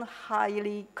act on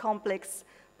highly complex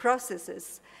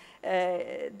processes,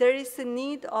 there is a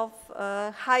need of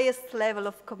highest level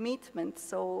of commitment.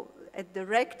 So at the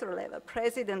rector level,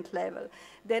 president level,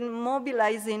 then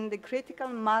mobilizing the critical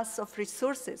mass of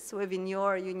resources within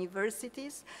your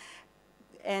universities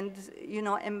and, you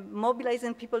know, and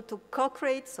mobilizing people to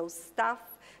co-create, so staff,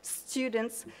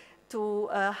 students, to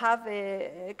have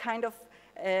a kind of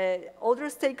other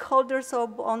stakeholders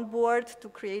on board to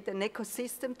create an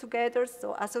ecosystem together,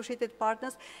 so associated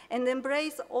partners, and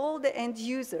embrace all the end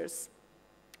users.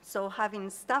 So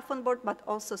having staff on board, but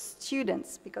also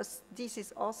students, because this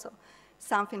is also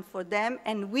something for them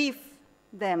and with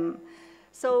them.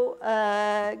 So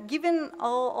given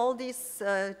all these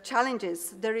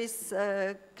challenges, there is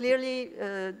clearly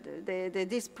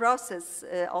this process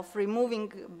of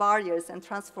removing barriers and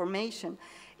transformation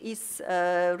is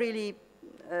really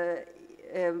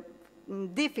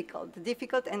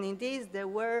difficult, and indeed there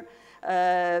were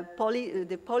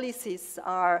the policies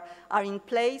are in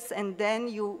place, and then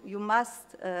you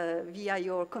must, via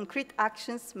your concrete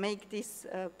actions, make these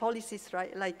policies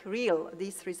real,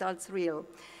 these results real.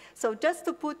 So just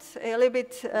to put a little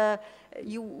bit,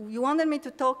 you wanted me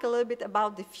to talk a little bit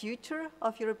about the future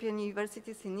of European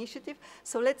Universities Initiative.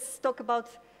 So let's talk about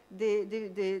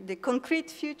the concrete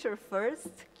future first,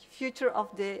 future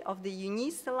of the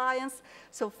EUNICE Alliance.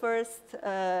 So first,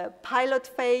 pilot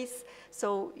phase.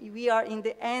 So we are in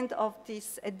the end of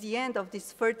this, at the end of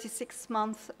this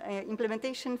 36-month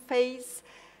implementation phase.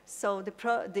 So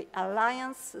the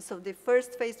alliance, so the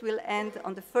first phase will end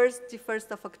on the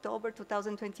 1st of October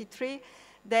 2023.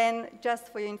 Then,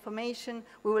 just for your information,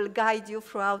 we will guide you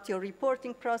throughout your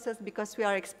reporting process, because we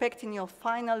are expecting your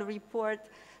final report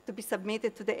to be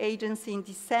submitted to the agency in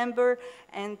December,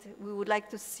 and we would like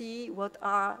to see what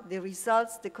are the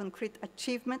results, the concrete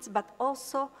achievements, but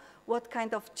also what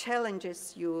kind of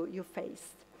challenges you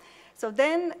faced. So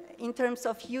then, in terms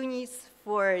of EUNICE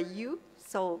for you,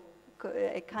 so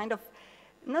a kind of,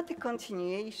 not a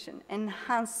continuation,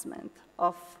 enhancement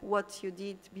of what you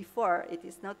did before. It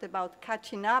is not about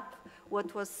catching up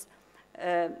what was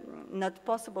not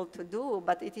possible to do,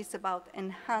 but it is about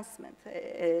enhancement,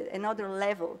 another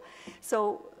level.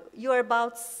 So you are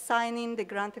about signing the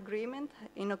grant agreement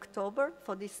in October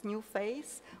for this new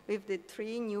phase with the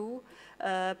 3 new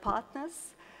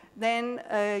partners. Then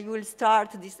you will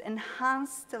start this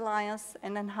enhanced alliance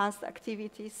and enhanced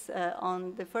activities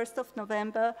on the 1st of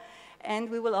November, and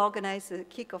we will organize a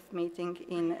kickoff meeting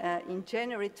in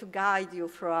January to guide you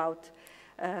throughout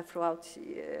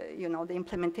you know, the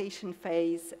implementation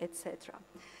phase, etc.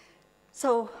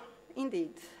 So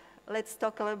indeed, let's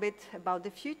talk a little bit about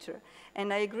the future.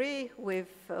 And I agree with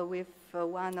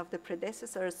one of the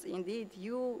predecessors. Indeed,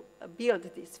 you build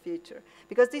this future,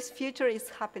 because this future is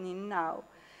happening now.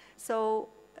 So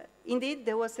indeed,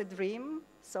 there was a dream,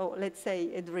 so let's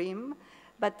say a dream,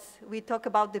 but we talk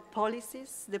about the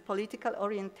policies, the political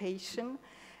orientation,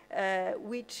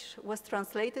 which was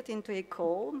translated into a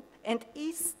call and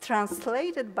is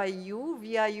translated by you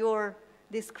via your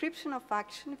description of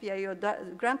action, via your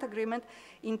grant agreement,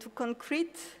 into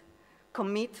concrete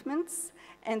commitments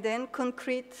and then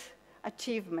concrete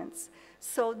achievements.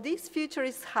 So this future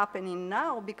is happening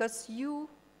now because you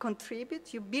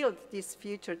contribute, you build this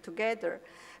future together,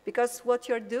 because what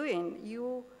you're doing,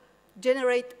 you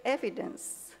generate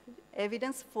evidence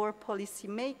for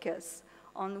policymakers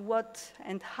on what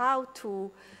and how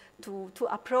to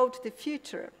approach the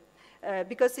future,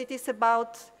 because it is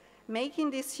about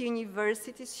making these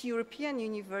universities, European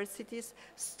universities,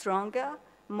 stronger,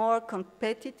 more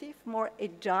competitive, more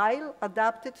agile,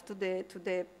 adapted to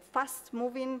the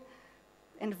fast-moving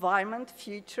environment,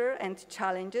 future, and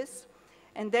challenges.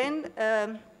 And then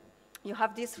you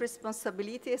have this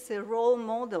responsibility as a role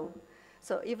model.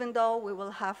 So even though we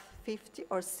will have 50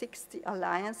 or 60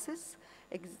 alliances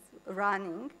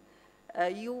running,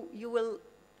 you will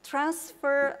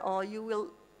transfer, or you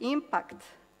will impact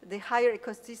the higher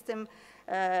ecosystem,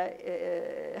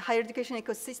 higher education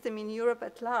ecosystem in Europe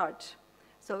at large.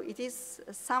 So it is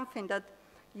something that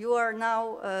you are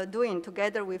now doing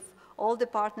together with all the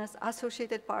partners,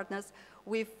 associated partners,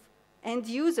 with end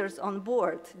users on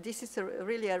board. This is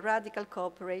really a radical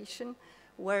cooperation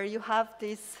where you have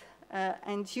these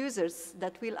end users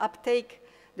that will uptake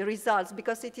the results,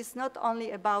 because it is not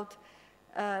only about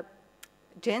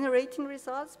generating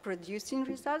results, producing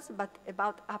results, but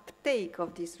about uptake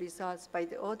of these results by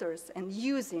the others and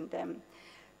using them.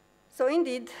 So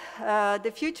indeed,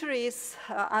 the future is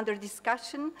under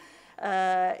discussion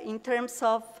in terms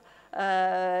of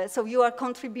so you are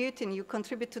contributing, you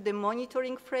contribute to the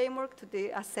monitoring framework, to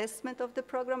the assessment of the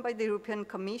program by the European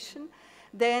Commission.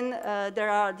 Then there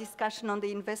are discussions on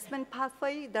the investment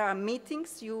pathway. There are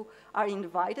meetings. You are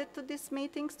invited to these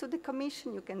meetings, to the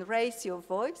Commission. You can raise your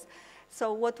voice.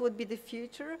 So what would be the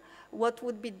future? What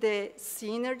would be the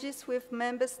synergies with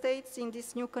member states in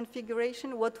this new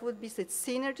configuration? What would be the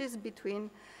synergies between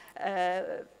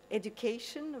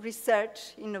education,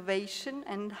 research, innovation,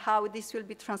 and how this will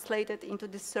be translated into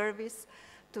the service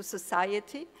to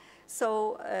society?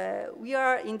 So we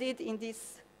are indeed in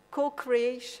this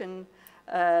co-creation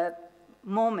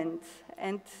moment,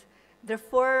 and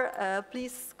therefore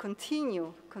please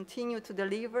continue to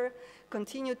deliver,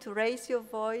 continue to raise your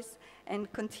voice, and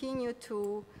continue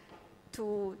to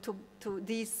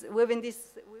this, within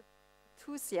this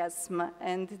enthusiasm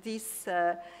and this,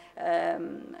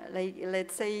 like,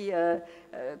 let's say,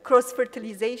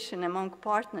 cross-fertilization among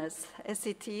partners as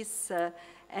it is,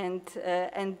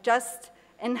 and just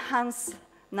enhance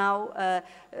Now,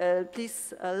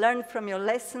 please learn from your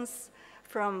lessons,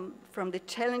 from the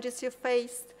challenges you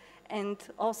faced, and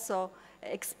also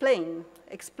explain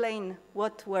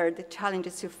what were the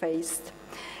challenges you faced.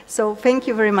 So thank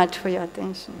you very much for your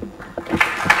attention.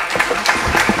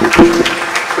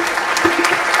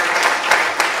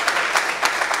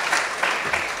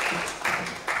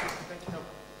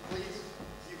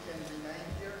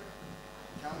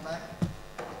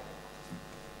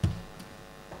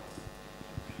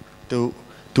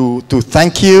 To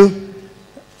thank you,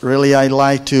 really I'd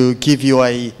like to give you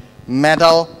a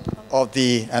medal of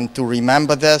the, and to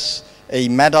remember this, a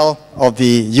medal of the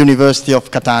University of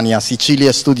Catania,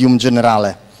 Sicilia Studium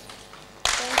Generale.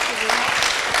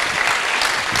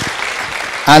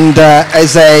 And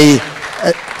as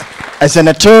an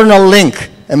eternal link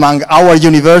among our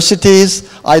universities,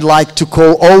 I'd like to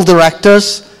call all the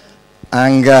rectors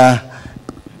and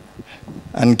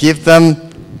give them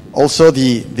also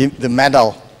the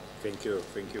medal. Thank you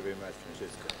very much,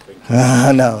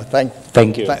 Francesco. No,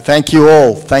 thank you. Thank you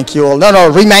all. Thank you all. No,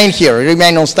 remain here.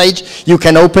 Remain on stage. You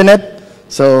can open it.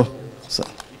 So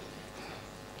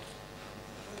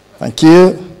thank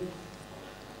you.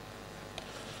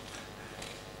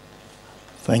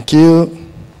 Thank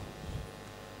you.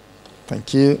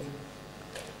 Thank you.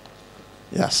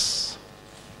 Yes.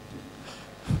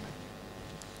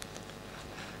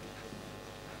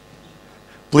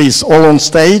 Please, all on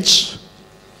stage.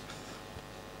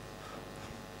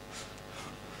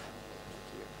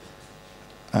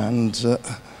 And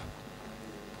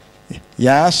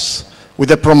yes,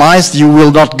 with a promise you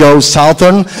will not go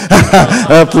southern.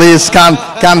 Please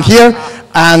come here.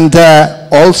 And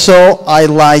also I'd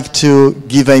like to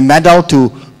give a medal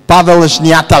to Pavel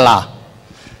Zniatala,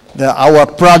 our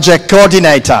project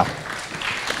coordinator.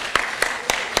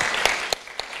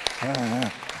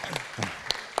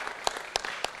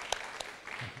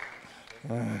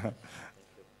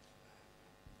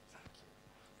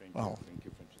 Thank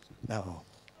you, Francesco. No.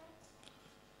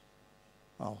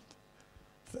 Well,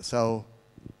 so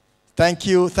thank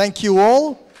you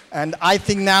all, and I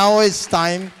think now it's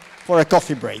time for a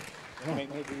coffee break.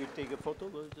 Maybe you take a photo?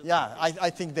 Yeah,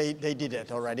 I think they did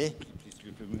it already.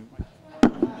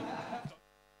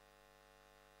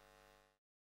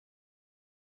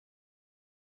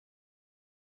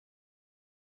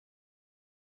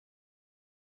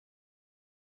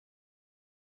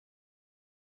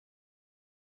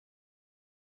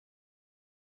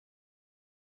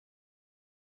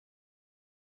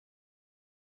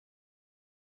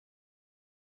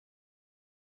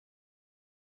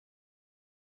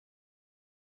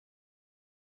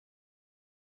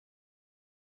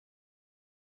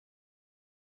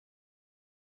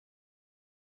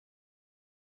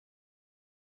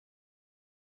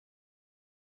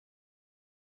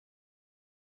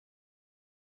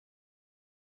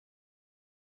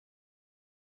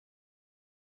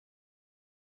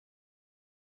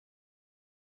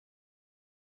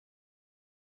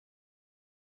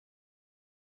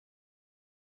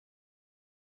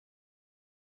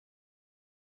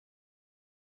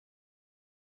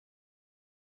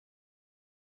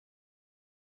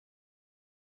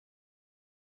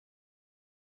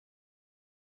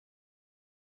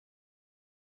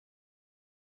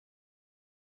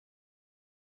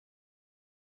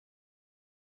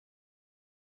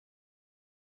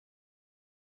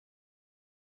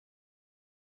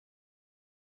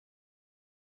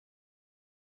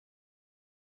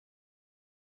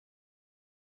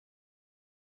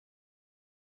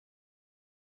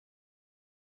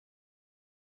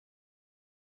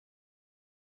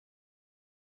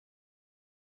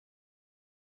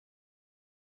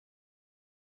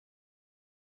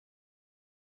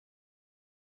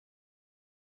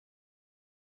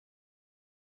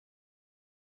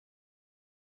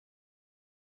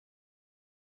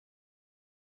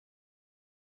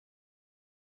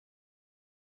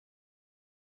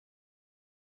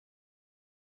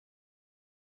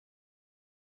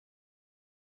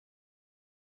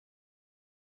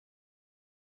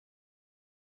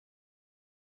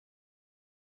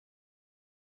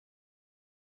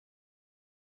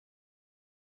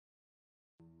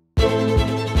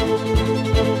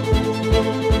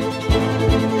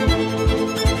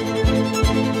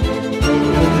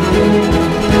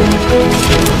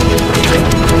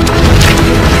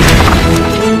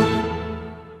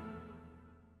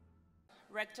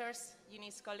 Rectors,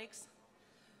 EUNICE colleagues,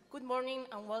 good morning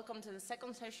and welcome to the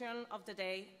second session of the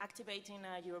day, Activating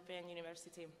a European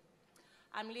University.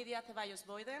 I'm Lidia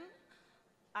Ceballos-Boyden.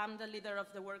 I'm the leader of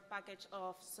the work package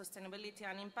of Sustainability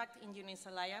and Impact in EUNICE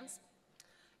Alliance.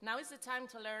 Now is the time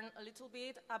to learn a little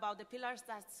bit about the pillars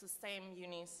that sustain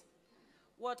EUNICE.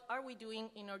 what are we doing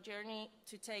in our journey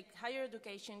to take higher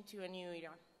education to a new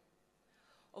era?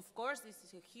 Of course, this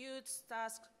is a huge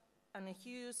task and a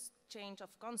huge change of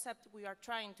concept we are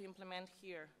trying to implement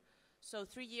here. So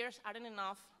 3 years aren't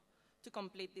enough to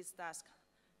complete this task.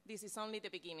 This is only the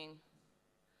beginning.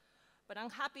 But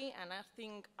I'm happy, and I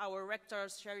think our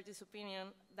rectors share this opinion,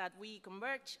 that we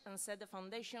converge and set the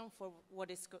foundation for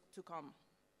what is to come.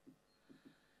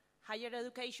 Higher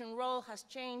education role has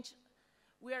changed.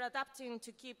 We are adapting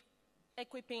to keep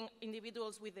equipping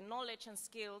individuals with the knowledge and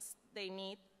skills they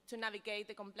need to navigate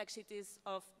the complexities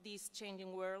of this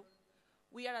changing world.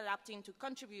 We are adapting to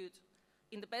contribute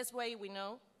in the best way we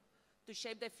know to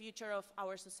shape the future of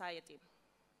our society.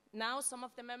 Now, some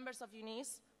of the members of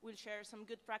EUNICE will share some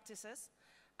good practices,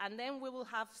 and then we will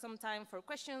have some time for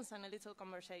questions and a little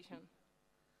conversation.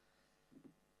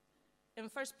 In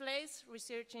first place,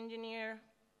 research engineer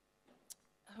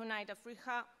Hounaida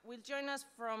Frikha will join us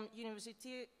from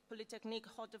Université Polytechnique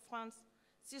Hauts-de-France.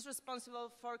 She is responsible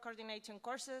for coordinating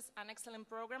courses and excellent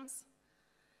programs.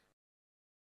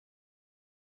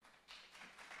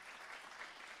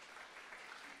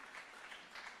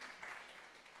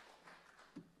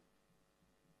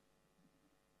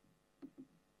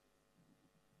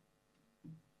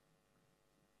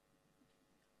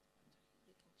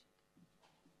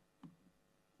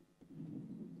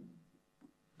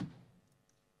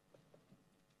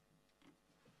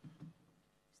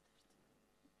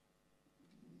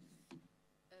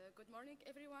 Good morning,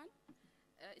 everyone.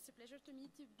 It's a pleasure to me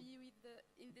to be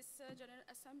in this General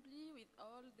Assembly with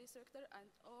all the sector and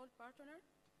all partners.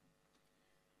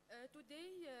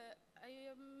 Today,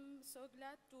 I am so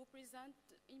glad to present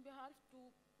in behalf to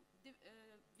the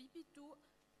VP2,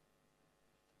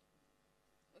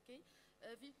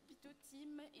 VP2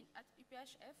 team at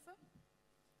UPHF.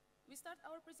 We start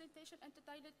our presentation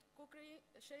entitled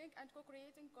Sharing and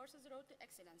Co-Creating Courses Road to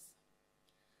Excellence.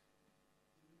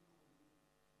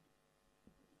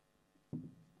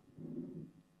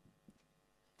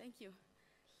 Thank you.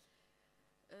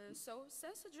 So,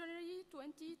 since January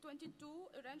 2022,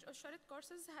 a range of shared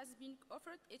courses has been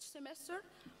offered each semester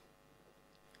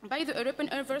by the European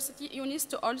University EUNICE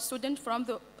to all students from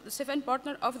the 7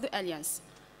 partners of the Alliance.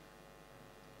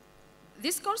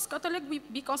 This course catalog will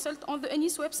be consulted on the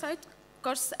EUNICE website,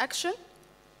 Course Action,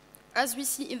 as we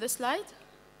see in the slide.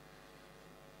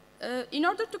 In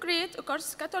order to create a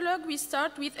course catalog, we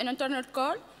start with an internal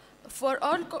call for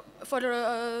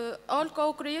all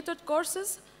co-created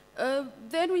courses.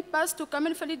 Then we pass to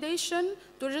common validation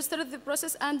to register the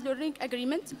process and learning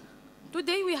agreement.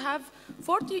 Today we have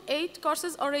 48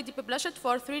 courses already published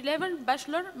for 3 levels,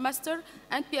 bachelor, master,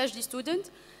 and PhD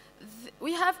students.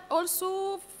 We have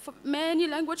also many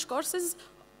language courses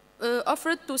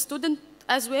offered to students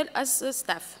as well as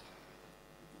staff.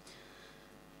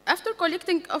 After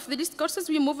collecting of the list courses,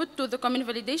 we move to the common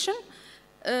validation.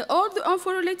 All the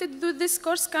info related to this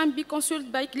course can be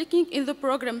consulted by clicking in the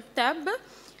program tab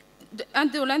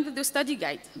and the study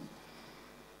guide.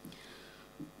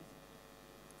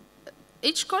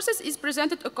 Each course is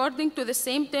presented according to the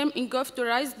same theme in Gov to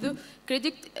raise the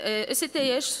credit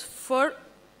SATH for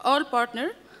all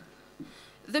partners.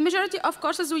 The majority of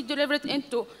courses we delivered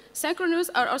into synchronous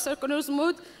or asynchronous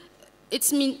mode.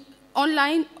 It's mean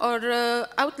online or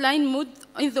outline mode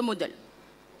in the model.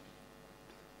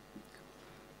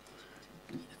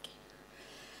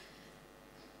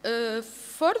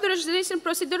 For the registration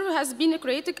procedure has been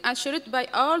created and shared by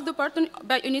all the partners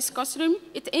by EUNICE Consortium.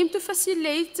 It aims to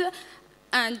facilitate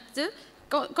and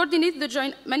coordinate the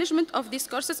joint management of these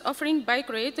courses offering by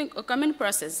creating a common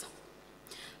process.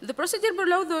 The procedure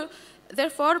below,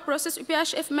 therefore, process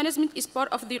UPHF management is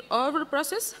part of the overall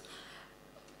process.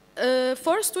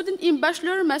 For students in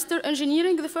bachelor, master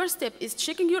engineering, the first step is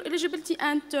checking your eligibility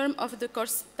and term of the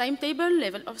course timetable,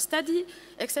 level of study,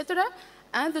 etc.,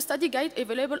 and the study guide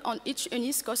available on each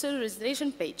EUNICE course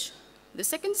registration page. The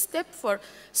second step for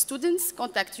students,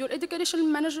 contact your education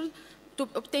manager to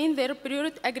obtain their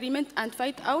priority agreement and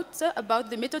find out about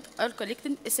the method of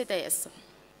collecting SATS.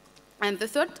 And the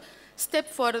third step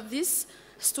for this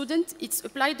student, it's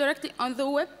applied directly on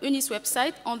the EUNICE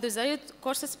website on the desired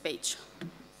courses page.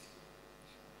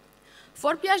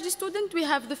 For PhD students, we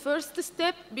have the first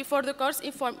step before the course,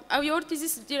 inform your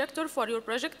thesis director for your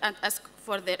project and ask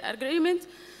for their agreement.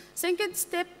 Second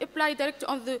step, apply directly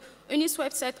on the EUNICE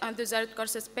website on the desired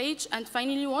courses page. And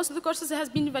finally, once the courses has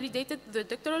been validated, the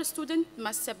doctoral student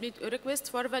must submit a request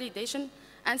for validation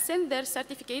and send their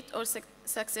certificate or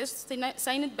success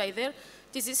signed by their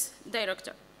thesis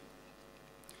director.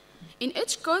 In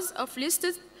each course of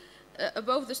listed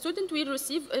above, the student will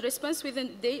receive a response within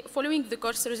a day following the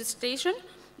course registration.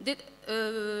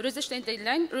 registration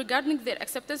deadline regarding their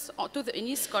acceptance to the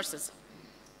EUNICE courses.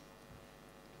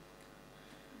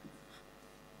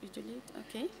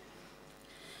 Okay.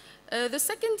 The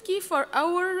second key for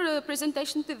our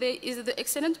presentation today is the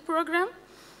Excellent Program.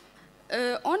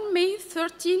 On May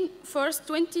 13,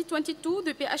 2022,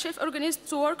 the PHF organized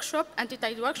two workshops,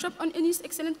 entitled Workshop on EUNICE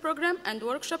Excellent Program and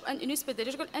Workshop on EUNICE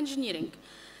Pedagogical Engineering.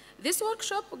 This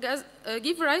workshop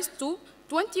gave rise to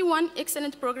 21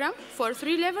 excellent programs for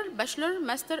 3-level, bachelor,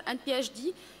 master, and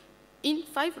PhD in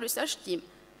 5 research teams: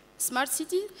 smart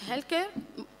city, healthcare,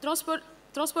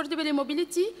 transportability,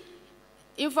 mobility,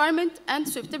 environment, and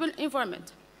suitable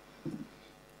environment.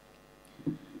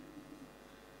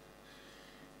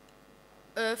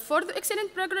 For the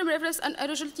excellent program, reference and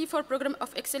eligibility for program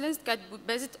of excellence can be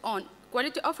based on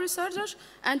quality of researchers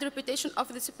and reputation of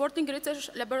the supporting research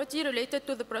laboratory related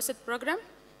to the process program.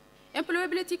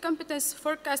 Employability competence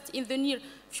forecast in the near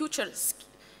future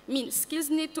means skills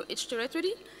need to each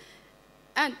territory,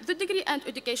 and the degree and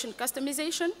education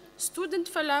customization, student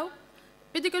fellow,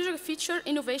 pedagogical feature,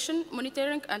 innovation,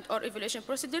 monitoring and or evaluation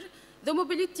procedure. The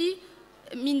mobility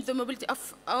means the mobility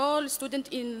of all students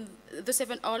in the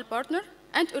 7 all partner,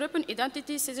 and European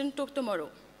identity season to tomorrow.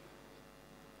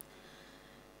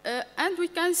 And we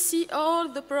can see all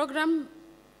the program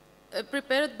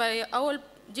prepared by our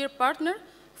dear partner.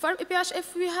 For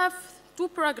EPHF, we have 2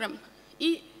 programs,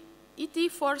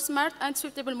 ET for smart and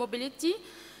suitable mobility,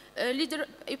 leader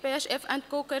EPHF and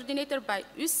co-coordinator by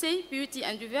UC, PUT,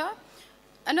 and UVA.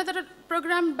 Another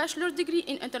program, bachelor degree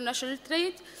in international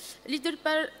trade, leader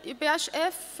by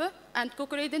EPHF and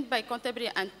co-coordinated by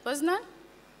Cantabria and Poznan.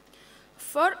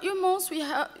 For Mons,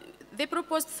 they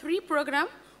proposed 3 programs.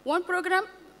 1 program,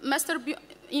 master bio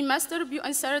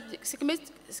and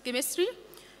chemistry,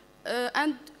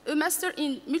 and a master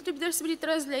in multidisciplinary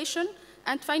translation,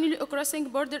 and finally a crossing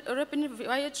border European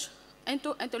voyage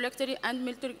into intellectual and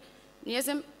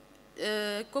multilingualism,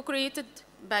 co-created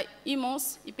by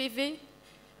Mons, IPV,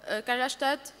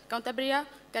 Karlstadt, Cantabria,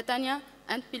 Catania,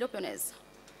 and Peloponnese.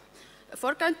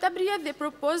 For Cantabria, they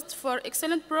proposed for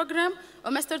excellent program,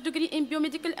 a master degree in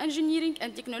biomedical engineering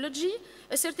and technology,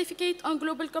 a certificate on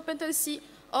global competency.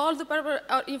 All the partners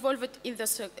are involved in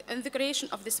the creation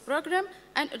of this program,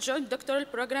 and a joint doctoral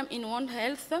program in One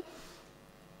Health,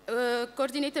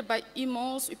 coordinated by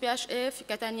Mons, UPHF,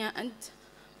 Catania, and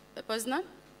Poznan.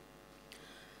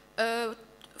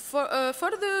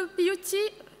 For the PUT,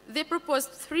 they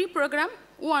proposed 3 programs: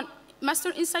 1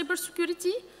 master in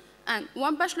cybersecurity, and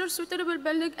 1 bachelor suitable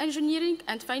building engineering,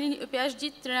 and finally a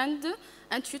PhD trend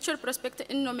and future prospect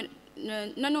in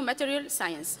nanomaterial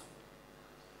science.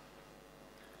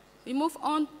 We move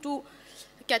on to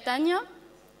Catania.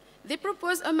 They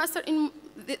propose a master in,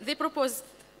 they propose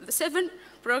the 7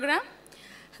 programs.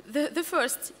 The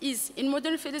first is in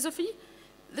modern philosophy,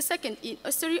 the second in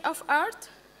history of art,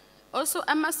 also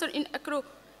a master in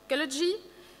archaeology,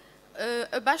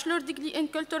 a bachelor degree in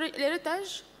cultural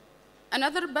heritage,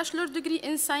 another bachelor degree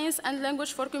in science and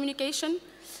language for communication,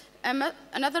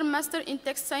 another master in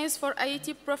text science for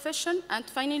IIT profession, and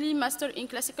finally master in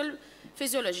classical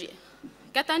physiology.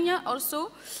 Catania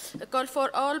also called for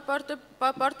all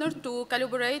partners to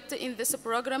collaborate in this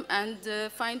program and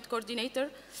find coordinator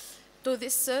to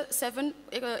this 7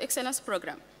 excellence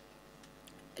program.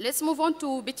 Let's move on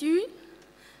to BTU.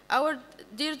 Our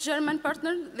dear German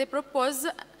partner, they propose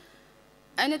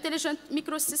an intelligent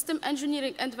microsystem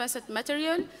engineering advanced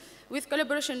material with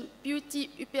collaboration PUT,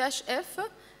 UPHF,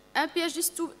 and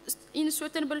PhD in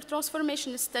sustainable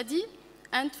transformation study,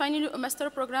 and finally a master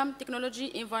program,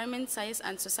 technology, environment, science,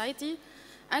 and society.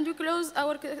 And we close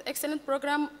our excellent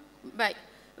program by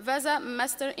Vaasa,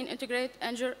 master in integrated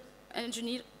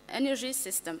energy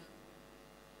system.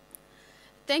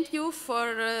 Thank you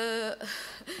for,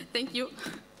 thank you.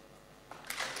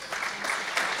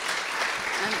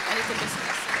 And a little bit.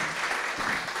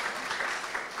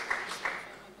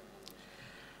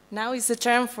 Now is the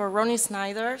turn for Rony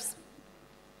Snyders,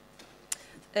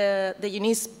 the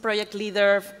EUNICE project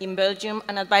leader in Belgium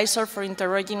and advisor for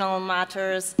interregional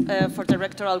matters for the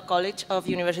Rectoral College of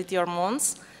University of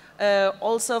Mons.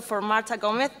 Also for Marta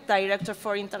Gómez, director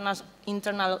for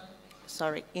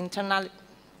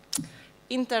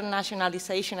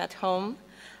internationalization at home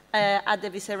at the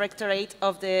Vice-Rectorate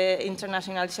of the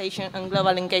Internationalization and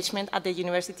Global Engagement at the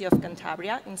University of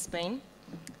Cantabria in Spain.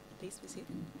 Please be seated.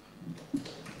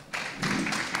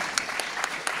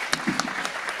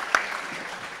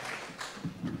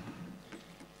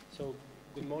 So,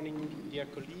 good morning, dear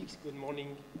colleagues. Good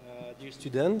morning, dear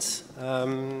students.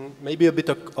 Maybe a bit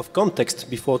of context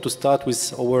before to start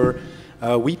with our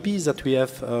WPs that we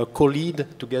have co-lead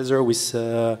together with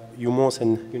Mons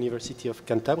and University of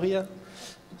Cantabria.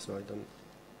 So I don't.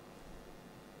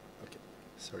 Okay,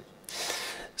 sorry.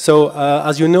 So,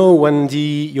 as you know, when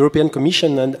the European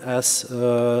Commission has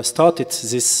started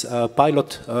this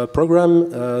pilot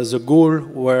program, the goals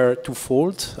were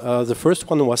twofold. The first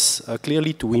one was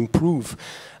clearly to improve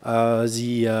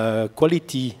the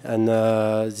quality and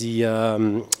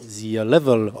the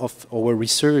level of our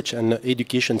research and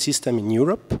education system in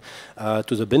Europe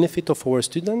to the benefit of our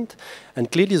students.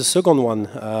 And clearly the second one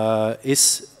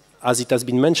is, as it has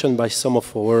been mentioned by some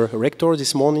of our rectors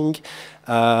this morning,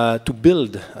 to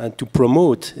build and to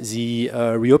promote the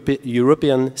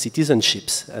European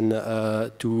citizenships and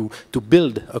to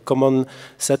build a common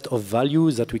set of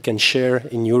values that we can share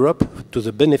in Europe to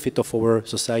the benefit of our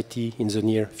society in the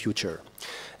near future.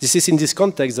 This is in this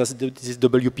context that this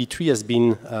WP3 has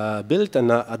been built,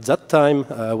 and at that time,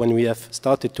 when we have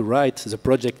started to write the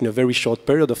project in a very short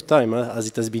period of time, as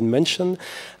it has been mentioned,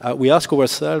 we ask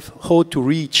ourselves how to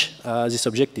reach this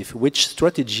objective, which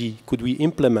strategy could we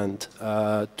implement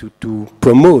to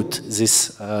promote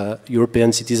this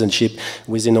European citizenship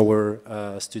within our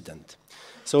student.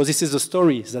 So this is the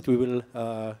story that we will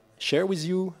share with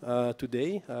you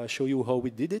today, show you how we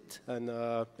did it, and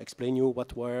explain you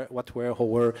what were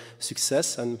our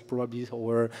success and probably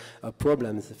our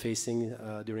problems facing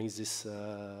during this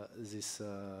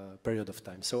period of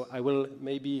time. So I will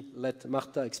maybe let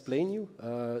Marta explain you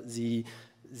the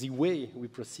way we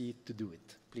proceed to do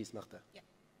it. Please, Marta. Yeah.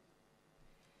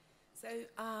 So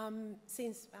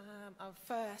since our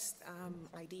first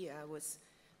idea was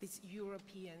this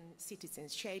European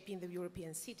citizens, shaping the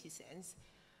European citizens,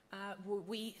 what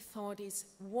we thought is,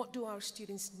 what do our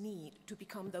students need to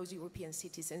become those European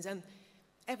citizens? And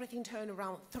everything turned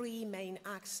around three main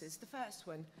axes. The first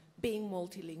one being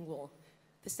multilingual.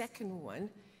 The second one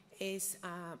is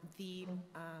the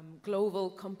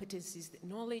global competencies, the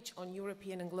knowledge on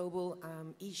European and global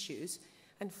issues.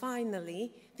 And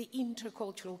finally, the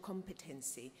intercultural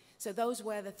competency. So those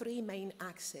were the three main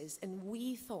axes. And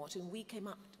we thought, and we came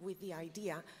up with the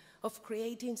idea of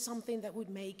creating something that would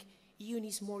make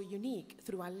EUNICE more unique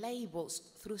through our labels,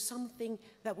 through something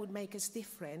that would make us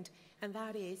different, and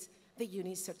that is the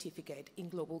EUNICE certificate in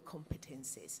global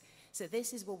competencies. So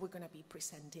this is what we're going to be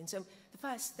presenting. So the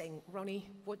first thing, Ronnie,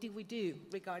 what did we do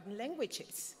regarding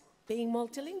languages, being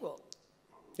multilingual?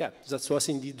 Yeah, that was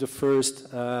indeed the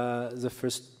first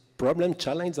problem,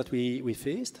 challenge that we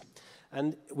faced.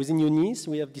 And within EUNICE,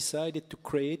 we have decided to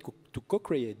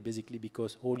co-create, basically,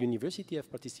 because all universities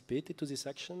have participated to this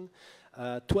action,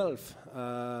 12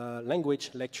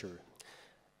 language lecture.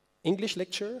 English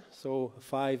lecture, so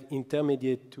 5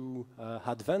 intermediate to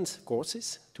advanced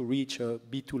courses to reach a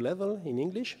B2 level in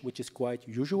English, which is quite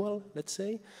usual, let's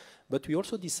say. But we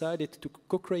also decided to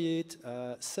co-create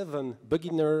 7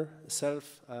 beginner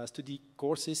self-study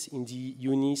courses in the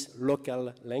EUNICE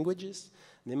local languages,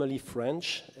 namely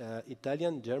French,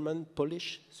 Italian, German,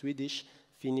 Polish, Swedish,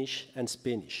 Finnish, and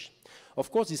Spanish.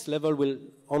 Of course, this level will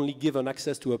only give an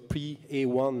access to a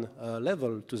pre-A1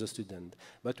 level to the student,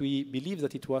 but we believe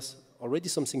that it was already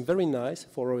something very nice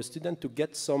for our student to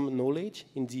get some knowledge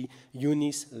in the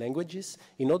EUNICE languages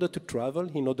in order to travel,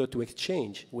 in order to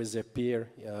exchange with their peer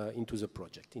into the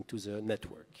project, into the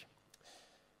network.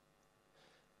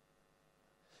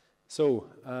 So,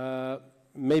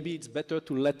 maybe it's better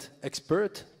to let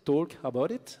experts talk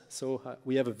about it. So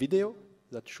we have a video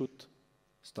that should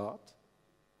start.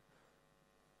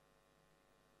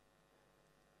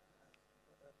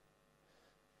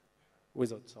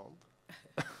 Without sound.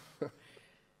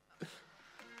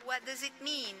 What does it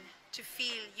mean to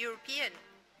feel European?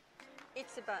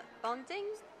 It's about bonding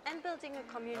and building a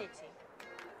community.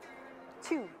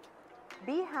 2.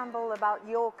 Be humble about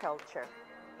your culture.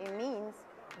 It means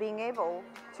being able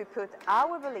to put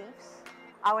our beliefs,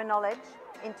 our knowledge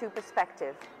into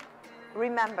perspective.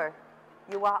 Remember,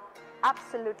 you are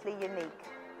absolutely unique,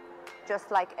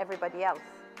 just like everybody else.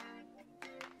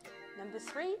 Number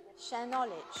 3, share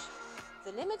knowledge.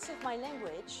 The limits of my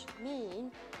language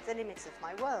mean the limits of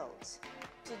my world.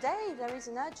 Today, there is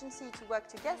an urgency to work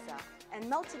together, and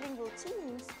multilingual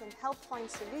teams can help find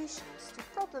solutions to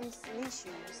problems and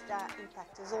issues that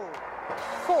impact us all.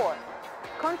 4.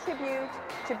 Contribute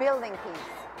to building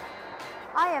peace.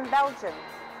 I am Belgian.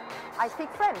 I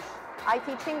speak French. I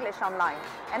teach English online,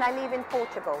 and I live in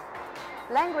Portugal.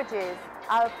 Languages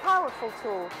are a powerful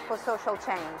tool for social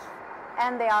change,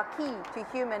 and they are key to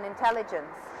human intelligence.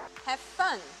 Have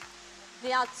fun!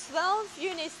 There are 12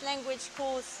 EUNICE language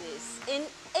courses in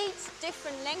 8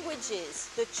 different languages.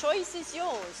 The choice is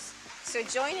yours, so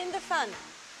join in the fun.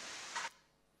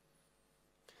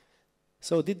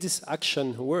 So did this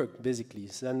action work, basically?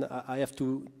 Then I have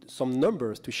some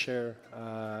numbers to share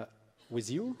with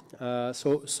you.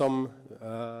 So some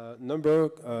number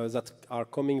that are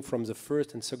coming from the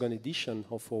first and second edition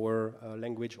of our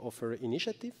language offer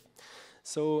initiative.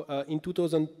 So in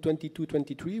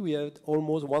 2022-23, we had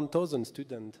almost 1,000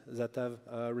 students that have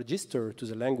registered to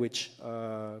the language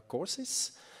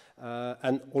courses,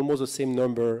 and almost the same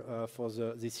number for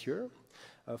this year.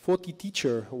 40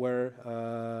 teachers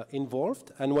were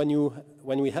involved, and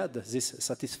when we had this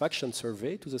satisfaction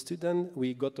survey to the student,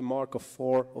 we got a mark of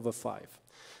 4/5.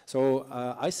 So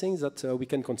I think that we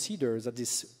can consider that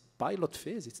this pilot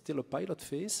phase, it's still a pilot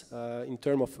phase in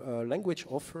terms of language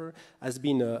offer, has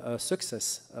been a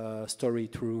success story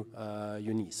through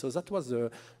EUNICE. So that was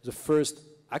the first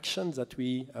action that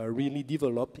we really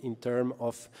developed in terms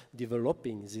of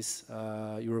developing this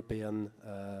European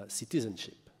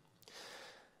citizenship.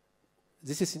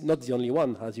 This is not the only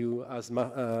one, as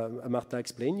Marta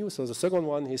explained you. So the second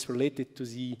one is related to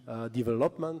the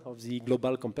development of the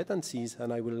global competencies,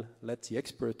 and I will let the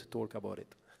expert talk about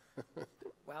it.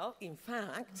 Well, in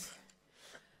fact,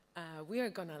 we are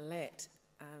going to let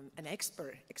an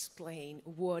expert explain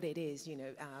what it is,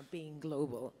 being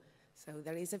global. So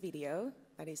there is a video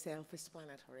that is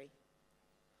self-explanatory.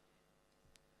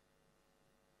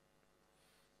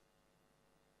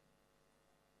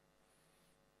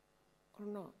 Or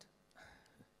not?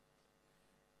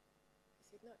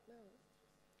 Is it not? No.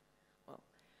 Well,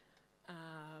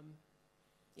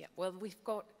 yeah. Well, we've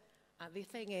got. The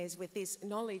thing is, with this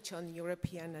knowledge on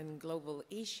European and global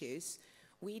issues,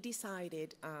 we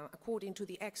decided, according to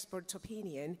the expert's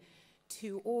opinion,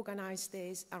 to organize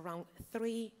this around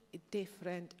 3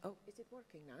 different. Oh, is it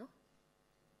working now?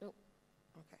 No.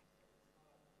 Okay.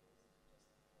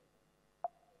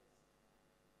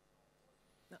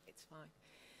 No, it's fine.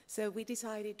 So we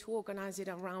decided to organize it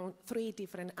around 3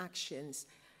 different actions,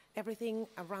 everything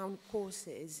around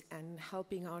courses and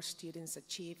helping our students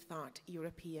achieve that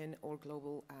European or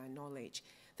global knowledge.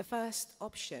 The first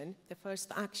option, the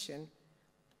first action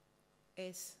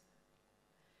is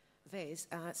this,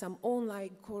 some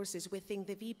online courses within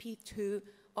the VP2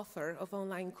 offer of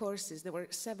online courses. There were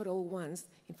several ones,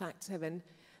 in fact 7,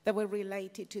 that were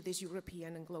related to this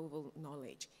European and global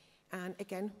knowledge. And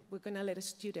again, we're going to let a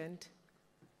student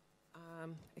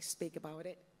speak about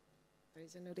it. There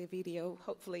is another video.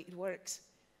 Hopefully it works.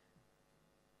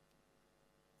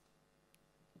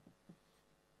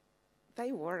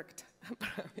 They worked.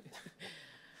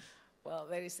 Well,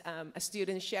 there is a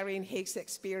student sharing his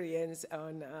experience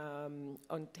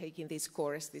on taking this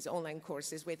course, these online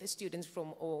courses, with the students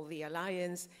from all the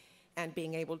Alliance, and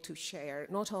being able to share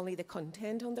not only the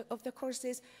content of the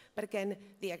courses, but again,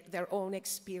 their own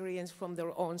experience from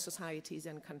their own societies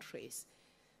and countries.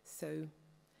 So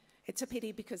it's a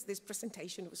pity because this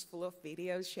presentation was full of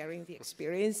videos sharing the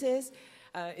experiences.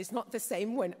 It's not the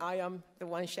same when I am the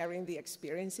one sharing the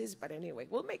experiences, but anyway,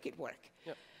 we'll make it work.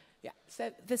 Yep. Yeah,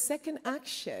 so the second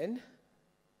action,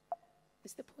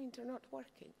 is the pointer not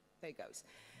working? There it goes.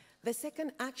 The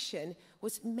second action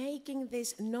was making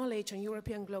this knowledge on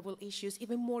European global issues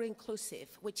even more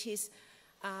inclusive, which is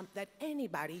that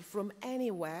anybody from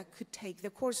anywhere could take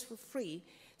the course for free.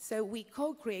 So we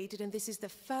co-created, and this is the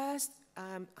first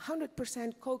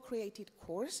 100% co-created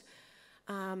course,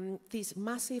 this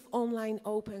massive online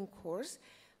open course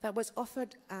that was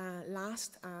offered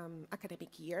last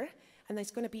academic year, and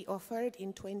it's going to be offered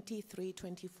in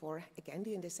 23-24, again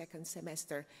during the second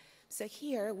semester. So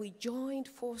here we joined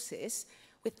forces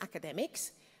with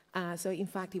academics. So in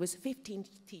fact, it was 15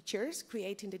 teachers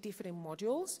creating the different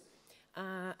modules.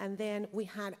 And then we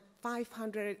had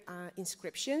 500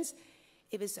 inscriptions.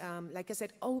 It was, like I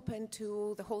said, open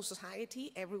to the whole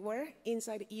society, everywhere,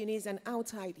 inside EUNICE and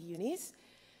outside EUNICE.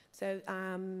 So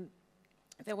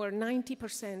there were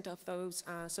 90% of those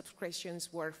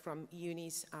subscriptions were from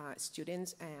EUNICE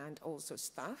students and also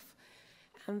staff.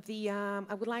 And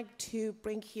I would like to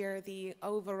bring here the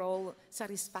overall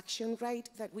satisfaction rate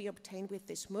that we obtained with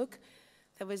this MOOC.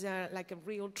 There was like a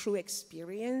real true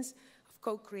experience of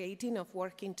co-creating, of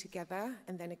working together,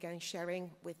 and then again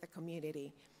sharing with the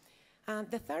community.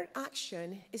 The third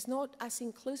action is not as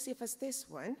inclusive as this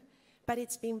one, but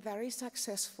it's been very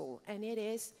successful, and it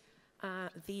is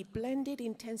the blended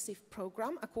intensive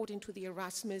program according to the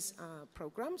Erasmus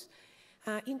programs,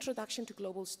 Introduction to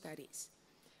Global Studies.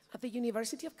 At the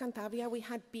University of Cantabria, we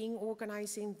had been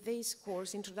organizing this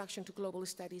course, Introduction to Global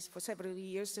Studies, for several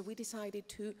years, so we decided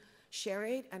to share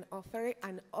it and offer it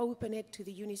and open it to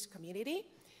the EUNICE community.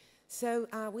 So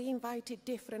we invited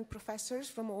different professors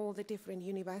from all the different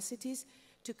universities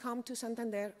to come to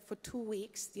Santander for 2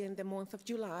 weeks during the month of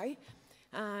July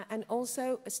and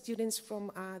also students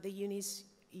from the EUNICE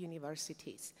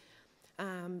universities.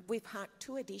 We've had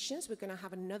 2 editions. We're going to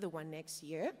have another one next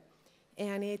year.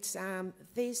 And it's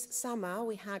this summer,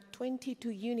 we had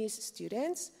 22 EUNICE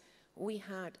students. We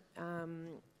had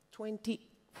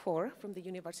 24 from the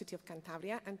University of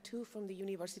Cantabria and 2 from the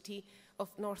University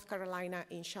of North Carolina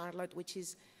in Charlotte, which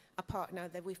is a partner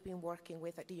that we've been working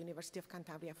with at the University of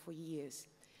Cantabria for years.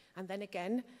 And then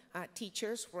again,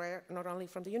 teachers were not only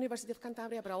from the University of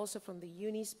Cantabria, but also from the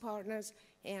EUNICE partners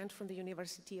and from the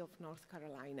University of North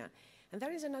Carolina. And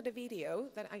there is another video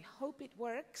that I hope it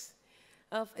works,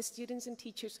 of students and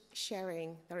teachers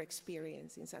sharing their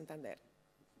experience in Santander.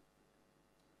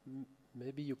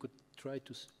 Maybe you could try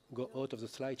to go out of the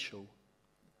slideshow.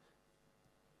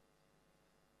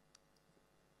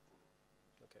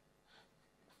 Okay.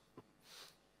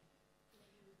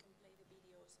 Maybe we can play the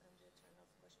videos and turn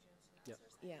off questions and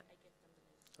answers. Yeah. I get them the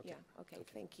list. Yeah, okay,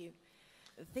 thank you.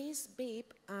 This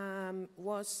BIP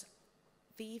was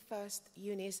the first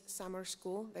EUNICE summer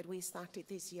school that we started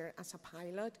this year as a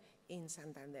pilot in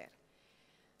Santander.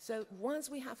 So once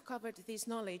we have covered this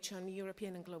knowledge on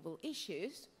European and global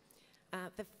issues,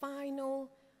 the final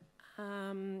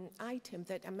item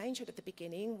that I mentioned at the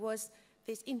beginning was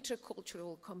this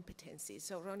intercultural competencies.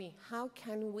 So Rony, how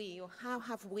can we, or how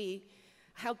have we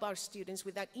helped our students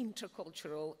with that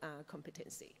intercultural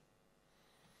competency?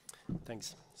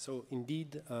 Thanks. So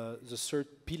indeed, the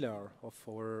third pillar of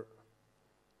our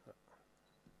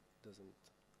doesn't.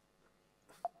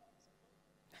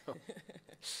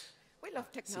 We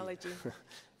love technology.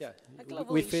 Yeah,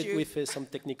 we face some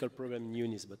technical problem in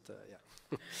EUNICE, but yeah.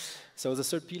 So the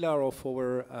third pillar of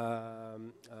our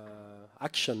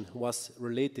action was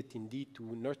related indeed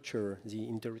to nurture the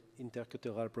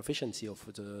intercultural proficiency of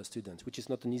the students, which is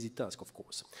not an easy task, of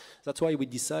course. That's why we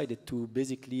decided to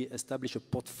basically establish a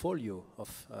portfolio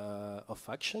of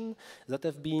action that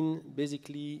have been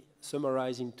basically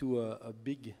summarized into a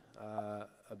big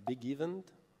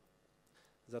event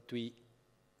that we.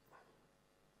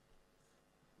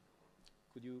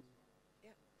 Could you?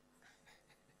 Yeah.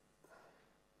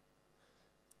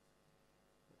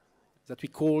 That we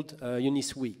called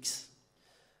EUNICE Weeks.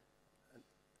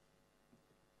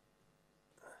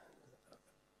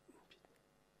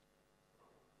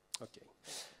 Okay.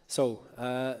 So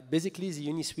basically, the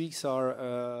EUNICE Weeks are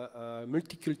a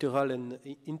multicultural and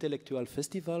intellectual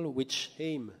festival which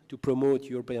aim to promote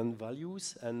European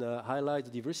values and highlight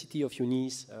the diversity of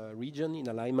EUNICE region in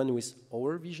alignment with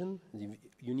our vision, the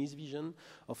EUNICE vision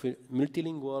of a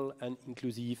multilingual and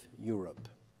inclusive Europe.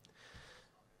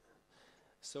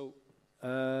 So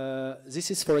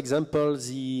this is, for example,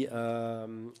 the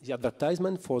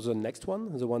advertisement for the next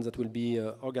one, the one that will be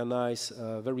organized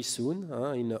very soon,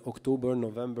 in October,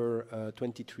 November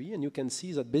 23. And you can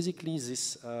see that basically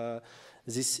this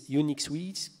EUNICE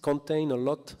Weeks contain a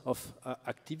lot of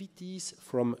activities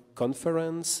from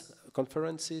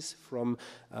conferences, from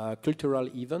cultural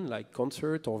events like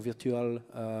concert or virtual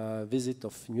visit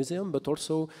of museum, but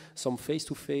also some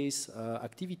face-to-face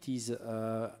activities.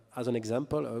 As an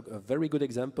example, a very good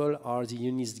example are the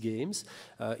EUNICE Games,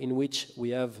 in which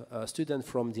we have students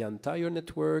from the entire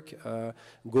network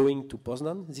going to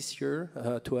Poznan this year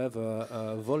to have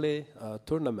a volley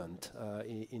tournament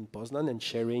in Poznan and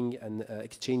sharing and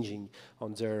exchanging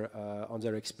on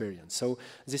their experience. So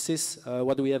this is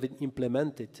what we have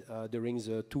implemented during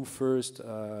the 2 first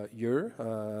year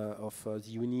of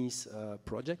the EUNICE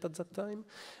project at that time.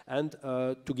 And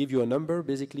to give you a number,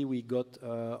 basically we got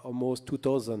almost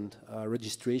 2,000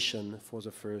 registration for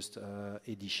the first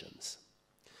editions.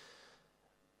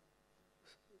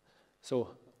 So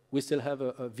we still have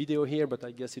a video here, but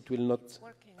I guess it will not. It's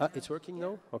working. It's working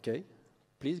now? Okay.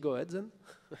 Please go ahead then.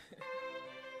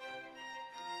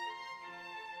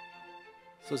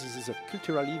 So this is a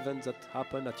cultural event that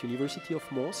happened at University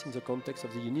of Mons in the context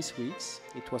of the EUNICE Weeks.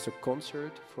 It was a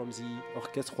concert from the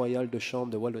Orchestre Royal de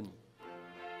Chambre de Wallonie.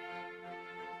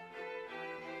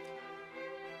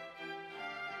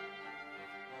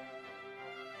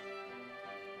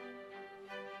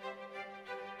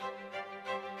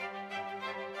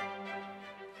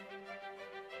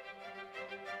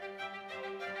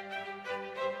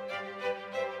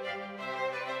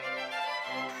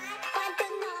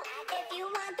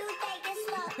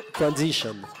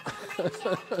 Transition.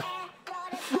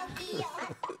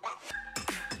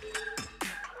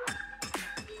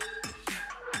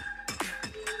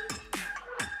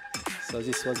 So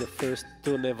this was the first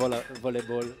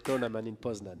volleyball tournament in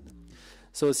Poznan.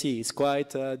 So see, it's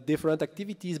quite different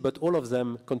activities, but all of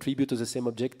them contribute to the same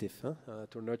objective,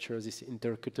 to nurture this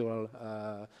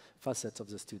intercultural facets of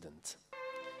the students.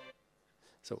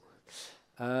 So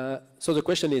So the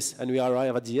question is, and we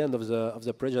arrive at the end of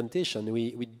the presentation,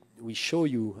 we show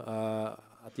you,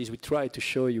 at least we try to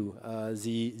show you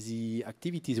the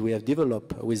activities we have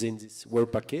developed within this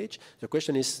work package. The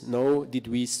question is now, did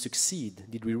we succeed?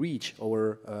 Did we reach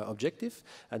our objective?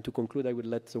 And to conclude, I would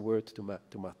let the word to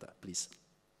Marta, please.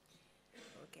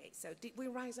 Okay, so did we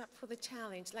rise up for the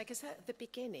challenge? Like I said at the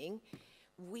beginning,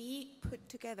 we put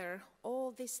together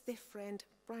all these different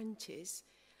branches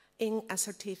in a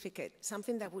certificate,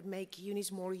 something that would make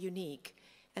UNICE more unique.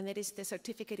 And that is the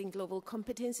certificate in global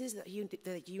competencies that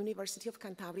the University of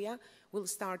Cantabria will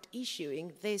start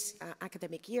issuing this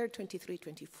academic year,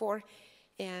 23-24.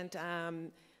 And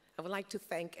I would like to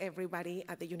thank everybody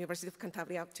at the University of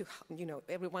Cantabria,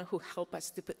 everyone who helped us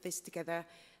to put this together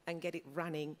and get it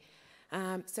running.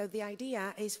 So the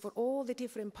idea is for all the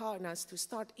different partners to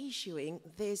start issuing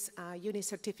this UNICE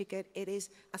certificate. It is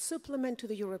a supplement to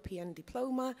the European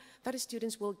diploma that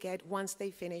students will get once they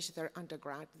finish their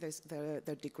undergrad,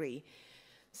 their degree.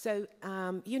 So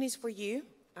UNICE for You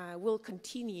will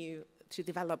continue to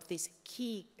develop these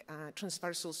key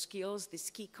transversal skills, these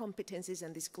key competencies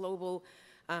and these global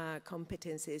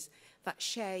competencies that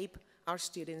shape our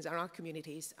students and our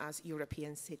communities as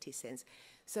European citizens.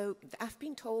 So I've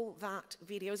been told that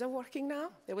videos are working now.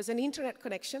 There was an internet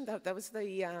connection, that was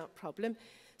the problem.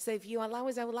 So if you allow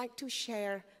us, I would like to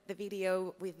share the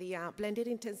video with the blended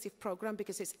intensive program,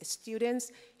 because it's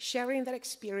students sharing their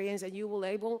experience, and you will be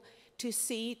able to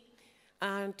see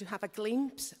and to have a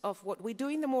glimpse of what we do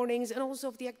in the mornings and also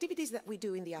of the activities that we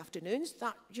do in the afternoons.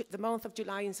 The month of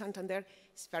July in Santander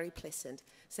is very pleasant.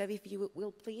 So if you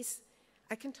will please,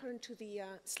 I can turn to the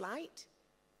slide.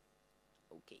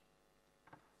 Okay.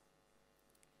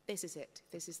 This is it.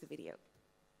 This is the video.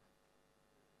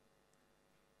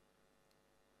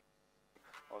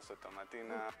 Also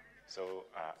Tomatina. So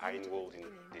I involved in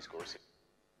this course.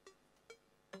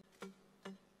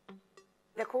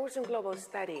 The course in Global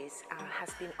Studies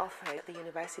has been offered at the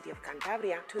University of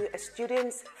Cantabria to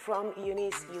students from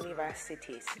UNICE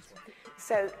universities.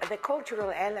 So the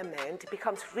cultural element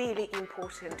becomes really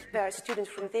important. There are students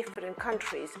from different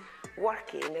countries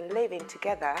working and living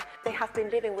together. They have been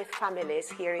living with families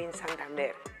here in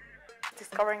Santander.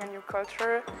 Discovering a new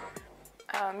culture,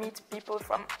 meet people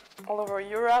from all over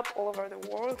Europe, all over the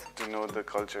world. To know the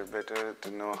culture better,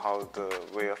 to know how the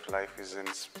way of life is in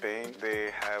Spain.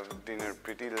 They have dinner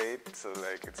pretty late, so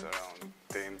like it's around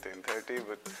 10:30,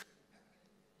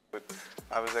 but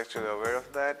I was actually aware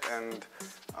of that, and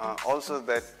also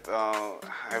that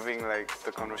having like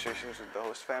the conversations with the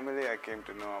host family, I came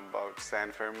to know about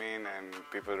San Fermin and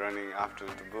people running after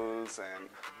the bulls, and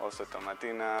also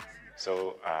Tomatina.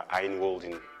 So I enrolled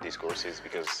in these courses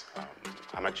because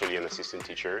I'm actually an assistant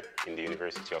teacher in the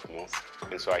University of Mons,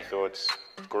 and so I thought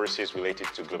courses related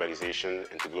to globalization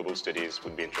and to global studies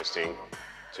would be interesting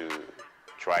to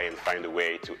try and find a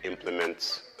way to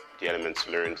implement the elements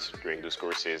learned during those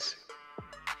courses.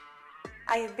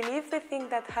 I believe the thing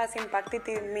that has impacted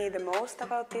me the most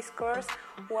about this course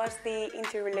was the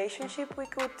interrelationship we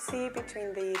could see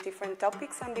between the different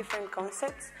topics and different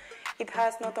concepts. It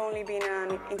has not only been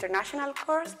an international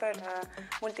course, but a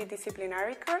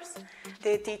multidisciplinary course.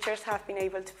 The teachers have been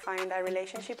able to find a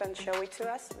relationship and show it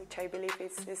to us, which I believe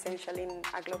is essential in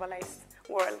a globalized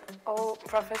world. All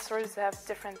professors have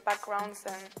different backgrounds,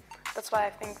 and that's why I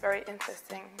think very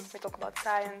interesting. We talk about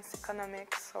science,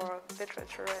 economics, or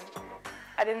literature, and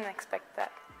I didn't expect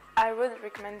that. I would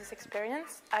recommend this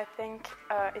experience. I think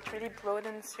it really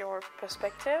broadens your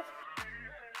perspective.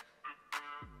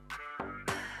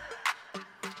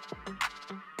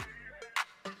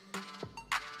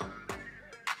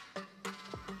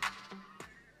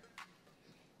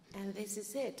 And this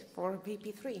is it for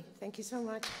VP3. Thank you so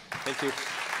much. Thank you.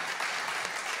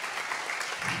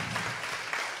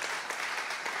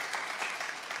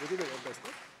 Thank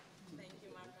you,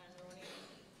 Marta and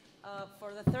Rony.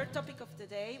 For the third topic of the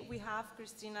day, we have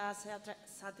Cristina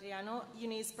Satriano,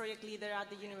 UNICE project leader at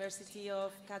the University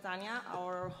of Catania,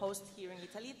 our host here in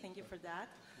Italy. Thank you for that.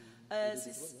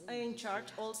 She's in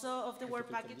charge also of the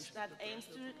work package that aims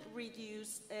to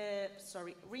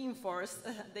reinforce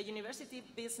the university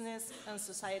business and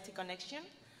society connection.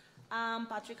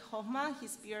 Patrick Hoffmann,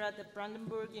 his peer at the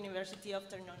Brandenburg University of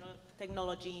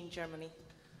Technology in Germany.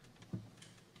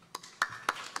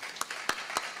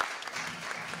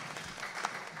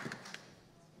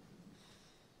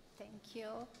 Thank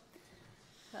you.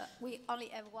 We only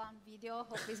have one video.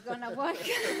 Hope it's gonna work.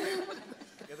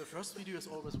 Yeah, the first video is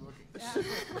always working. Yeah.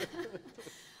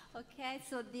 Okay,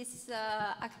 so this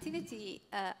activity,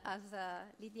 as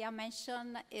Lydia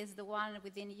mentioned, is the one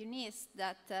within UNICE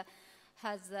that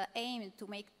has aimed to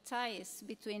make ties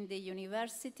between the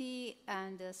university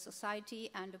and the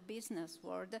society and the business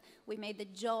world. We made a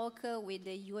joke with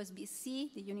the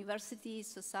USBC, the University,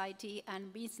 Society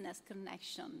and Business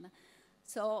Connection.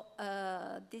 So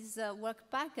this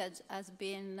work package has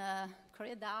been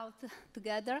carried out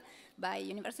together by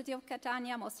University of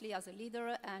Catania, mostly as a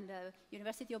leader, and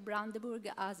University of Branderburg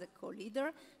as a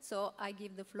co-leader. So I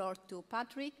give the floor to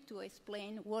Patrick to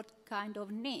explain what kind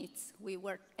of needs we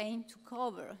were aimed to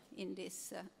cover in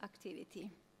this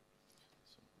activity.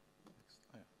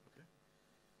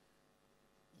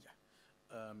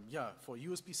 Yeah, for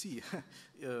USBC,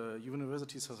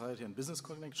 University, Society and Business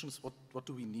Connections, what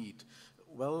do we need?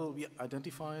 Well, we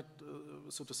identified,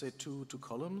 so to say, two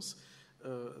columns.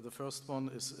 The first one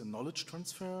is a knowledge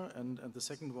transfer, and the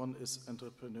second one is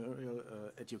entrepreneurial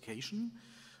education.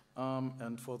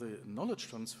 And for the knowledge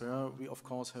transfer, we of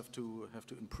course have to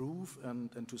improve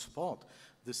and to support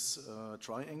this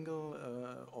triangle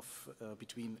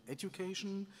between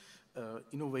education,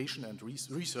 innovation and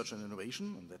research and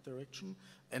innovation in that direction,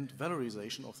 and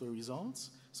valorization of the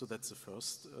results. So that's the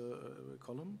first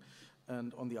column.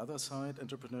 And on the other side,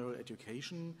 entrepreneurial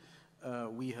education,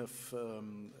 we have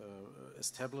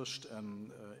established a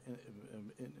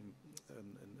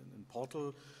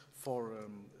portal for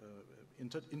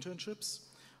internships.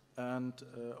 And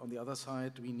on the other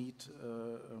side, we need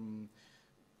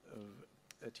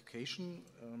education,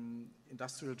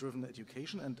 industrial-driven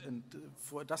education, and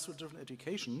for industrial-driven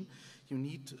education, you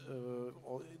need,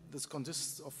 this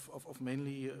consists of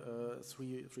mainly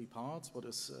three parts. What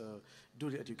is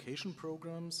dual education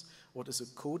programs, what is a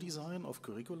co-design of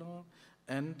curricula,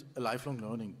 and a lifelong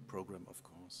learning program, of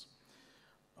course.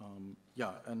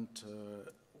 Yeah, and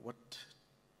what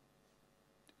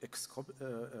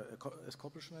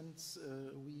accomplishments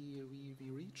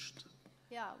we reached?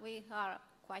 Yeah, we are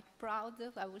quite proud.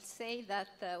 I would say that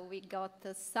we got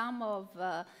some of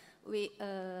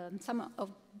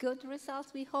good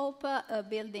results, we hope,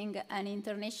 building an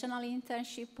international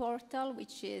internship portal,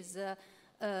 which is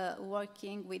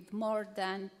working with more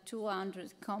than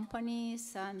 200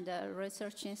 companies and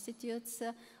research institutes,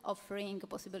 offering a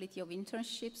possibility of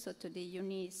internships to the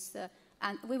UNICE.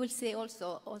 And we will say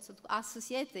also to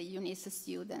associate the UNICE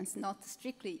students, not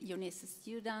strictly UNICE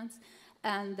students.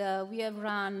 And we have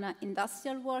run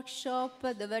industrial workshop.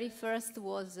 The very first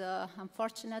was,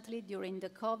 unfortunately, during the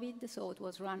COVID, so it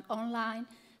was run online.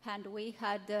 And we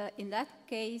had, in that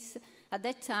case, at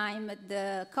that time,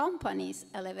 the company's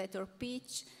elevator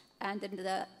pitch. And then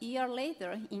the year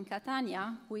later, in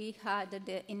Catania, we had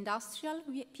the industrial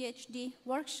PhD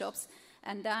workshops.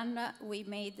 And then we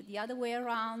made the other way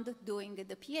around, doing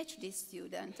the PhD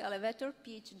student elevator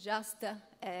pitch, just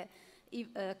a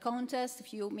contest, a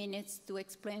few minutes to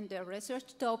explain the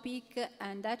research topic,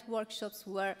 and that workshops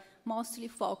were mostly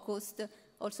focused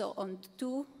also on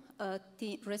two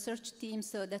research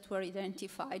teams that were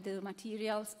identified, the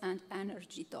materials and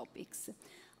energy topics.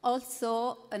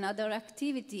 Also, another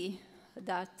activity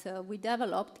that we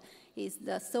developed is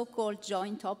the so-called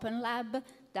joint open lab.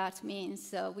 That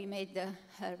means we made a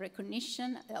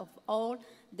recognition of all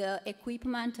the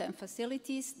equipment and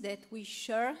facilities that we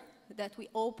share, that we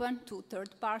open to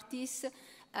third parties,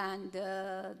 and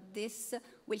this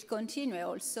will continue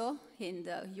also.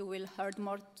 You will hear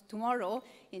more tomorrow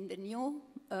in the new,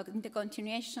 the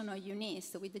continuation of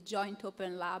UNICE with the Joint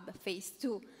Open Lab Phase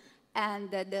 2,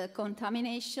 and the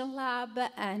Contamination Lab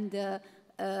and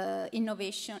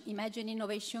Innovation, Imagine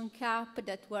Innovation Cup,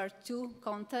 that were two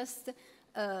contests.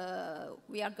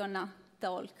 We are gonna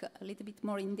talk a little bit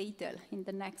more in detail in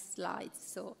the next slides,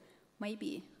 so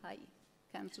maybe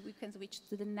we can switch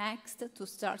to the next to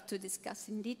start to discuss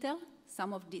in detail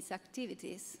some of these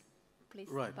activities. Please,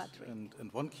 right. Patrick. And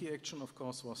one key action, of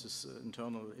course, was this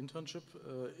international internship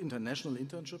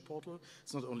portal.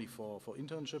 It's not only for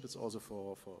internship, it's also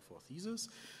for thesis.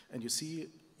 And you see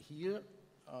here,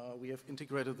 we have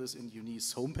integrated this in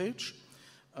UNICE homepage,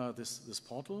 this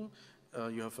portal.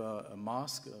 You have a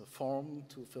mask, a form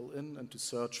to fill in and to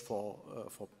search for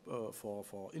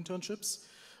internships.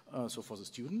 So for the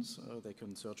students, they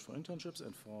can search for internships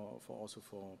and for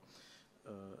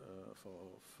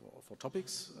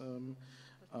topics,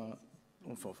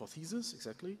 for thesis,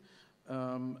 exactly.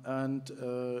 And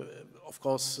of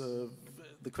course,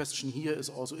 the question here is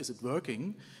also, is it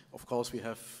working? Of course, we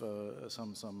have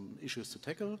some issues to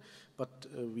tackle, but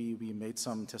we made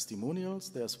some testimonials.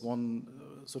 There's one,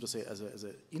 so to say, as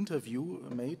an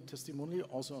interview-made testimonial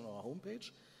also on our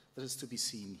homepage that is to be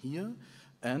seen here.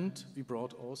 And we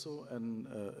brought also a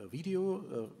video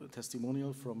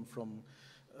testimonial from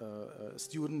a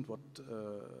student what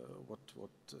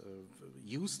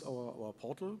used our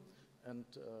portal and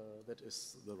that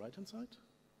is the right-hand side.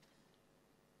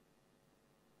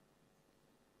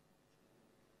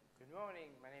 Good morning,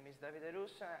 my name is Davide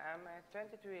Russa. I'm a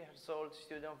 22 years old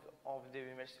student of the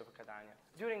University of Catania.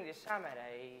 During the summer,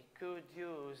 I could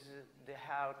use the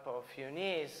help of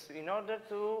EUNICE in order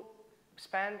to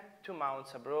spend 2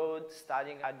 months abroad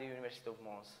studying at the University of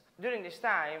Mons. During this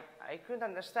time, I couldn't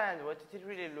understand what it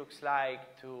really looks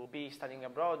like to be studying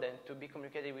abroad and to be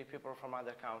communicating with people from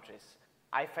other countries.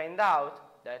 I find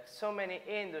out that so many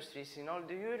industries in all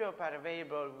Europe are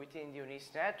available within the EUNICE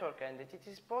network, and that it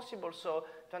is possible so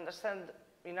to understand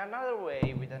in another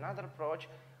way, with another approach,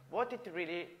 what it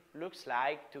really looks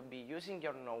like to be using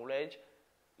your knowledge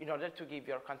in order to give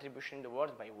your contribution in the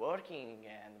world by working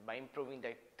and by improving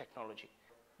the technology.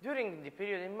 During the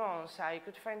period in Mons, I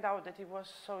could find out that it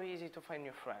was so easy to find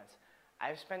new friends.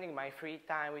 I'm spending my free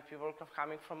time with people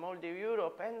coming from all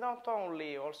Europe, and not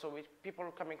only, also with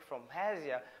people coming from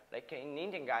Asia, like an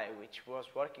Indian guy which was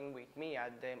working with me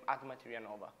at Materia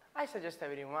Nova. I suggest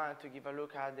everyone to give a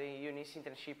look at the EUNICE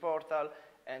internship portal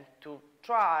and to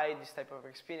try this type of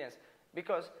experience,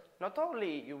 because not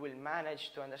only you will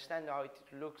manage to understand how it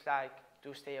looks like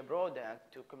to stay abroad and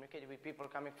to communicate with people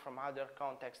coming from other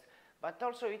contexts, but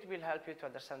also it will help you to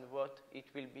understand what it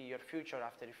will be your future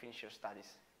after you finish your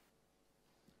studies.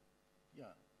 Yeah,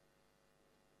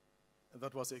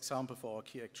 that was the example for our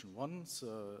key action 1,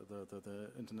 so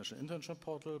the International Internship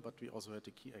Portal, but we also had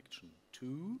the key action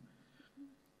 2.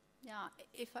 Yeah,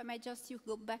 if I may just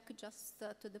go back just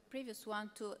to the previous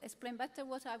one to explain better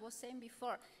what I was saying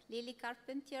before. Lily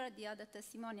Carpentier, the other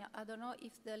testimonial, I don't know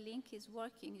if the link is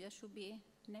working. There should be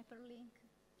an hyperlink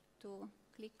to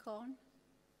click on.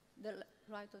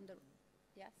 Right on the,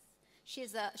 yes. She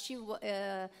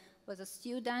was a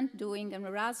student doing an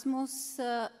Erasmus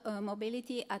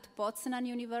mobility at Poznan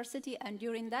University, and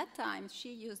during that time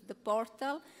she used the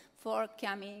portal for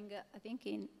coming, I think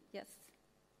in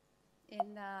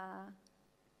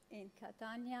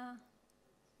Catania.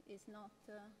 Is not.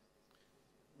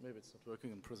 Maybe it's not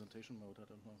working in presentation mode. I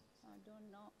don't know. I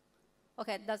don't know.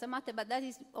 Okay, it doesn't matter. But that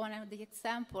is one of the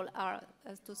example,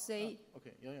 as to say.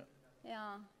 Okay. Yeah. Yeah.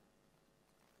 Yeah.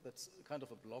 That's kind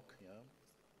of a block. Yeah.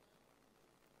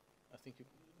 I think you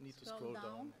need to scroll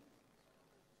down.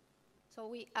 So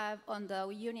we have on the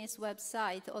EUNICE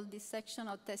website all this section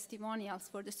of testimonials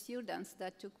for the students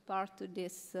that took part to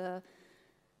this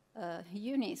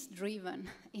EUNICE-driven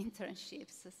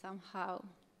internships somehow.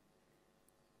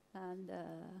 And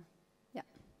yeah,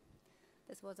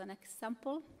 this was an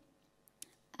example.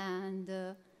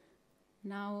 And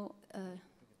now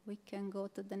we can go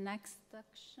to the next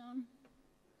section.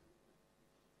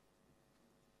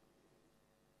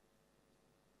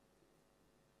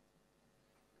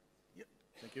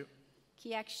 Thank you.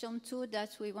 Key action 2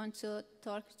 that we want to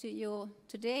talk to you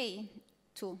today,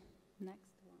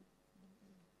 next one.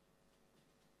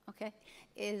 Okay,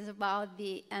 is about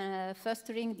the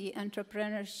fostering the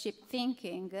entrepreneurship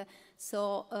thinking.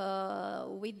 So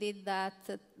we did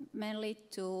that mainly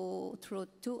through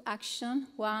 2 actions.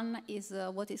 One is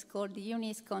what is called the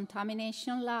EUNICE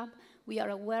Contamination Lab. We are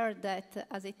aware that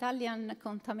as Italian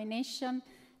contamination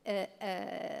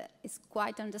is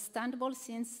quite understandable,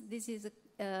 since this is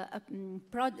a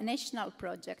national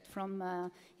project from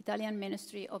Italian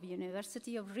Ministry of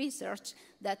University of Research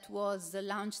that was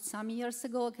launched some years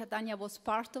ago. Catania was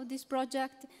part of this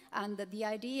project, and the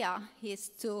idea is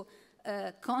to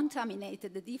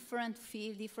contaminate the different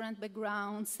fields, different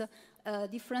backgrounds,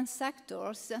 different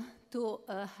sectors to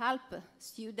help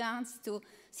students to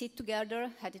sit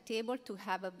together at a table to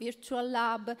have a virtual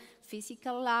lab,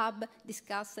 physical lab,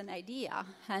 discuss an idea,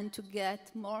 and to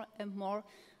get more and more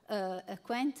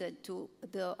acquainted to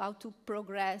how to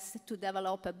progress to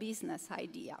develop a business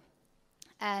idea.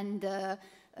 And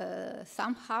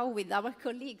somehow with our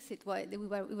colleagues,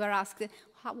 we were asked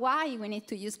why we need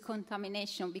to use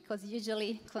contamination, because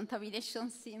usually contamination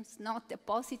seems not a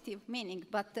positive meaning,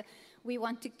 but we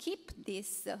want to keep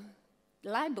this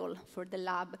label for the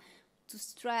lab to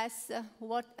stress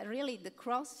what really the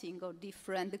crossing of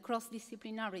different, the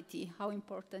cross-disciplinarity, how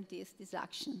important is this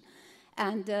action.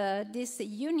 And this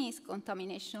EUNICE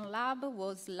Contamination Lab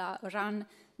was run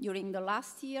during the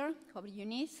last year of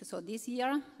EUNICE, so this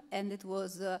year, and it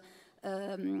was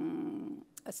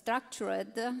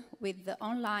structured with the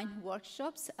online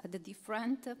workshops at the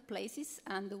different places,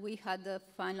 and we had the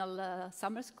final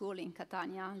summer school in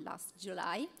Catania last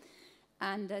July.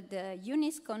 And the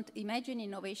EUNICE Imagine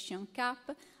Innovation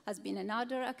Cup has been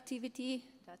another activity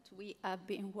that we have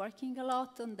been working a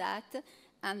lot on that.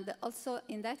 And also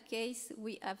in that case,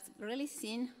 we have really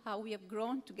seen how we have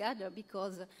grown together,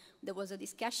 because there was a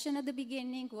discussion at the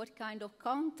beginning what kind of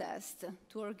contest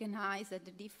to organize at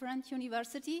the different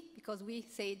university, because we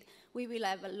said we will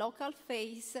have a local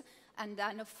phase and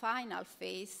then a final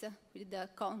phase with the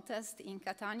contest in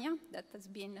Catania. That has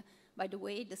been, by the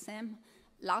way, the same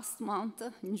last month,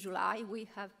 in July. We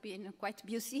have been quite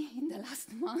busy in the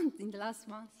last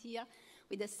month here,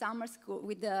 with the summer school,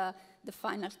 with the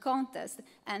final contest.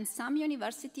 And some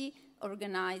university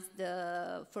organized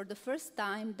for the first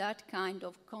time that kind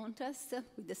of contest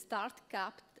with the start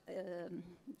cap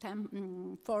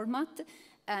format.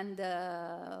 And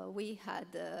we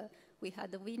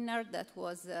had a winner that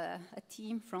was a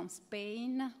team from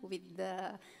Spain with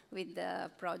the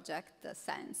project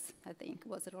Sense, I think,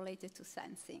 was related to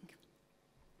sensing.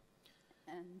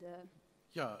 And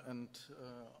yeah, and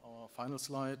our final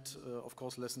slide, of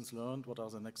course, lessons learned. What are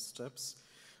the next steps?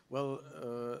 Well,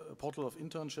 a portal of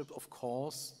internship, of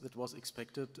course, that was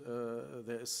expected.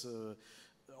 There is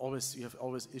you have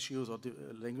always issues or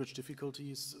language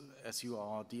difficulties as you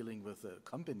are dealing with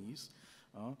companies.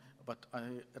 But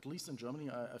at least in Germany,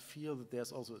 I feel that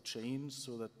there's also a change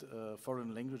so that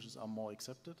foreign languages are more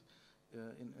accepted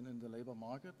in the labor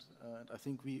market. And I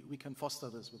think we can foster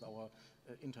this with our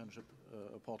internship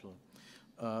portal.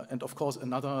 And of course,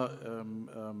 another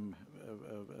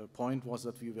point was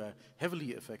that we were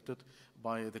heavily affected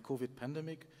by the COVID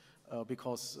pandemic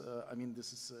because, I mean,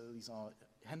 these are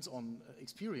hands-on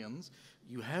experience.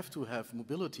 You have to have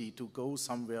mobility to go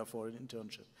somewhere for an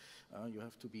internship. You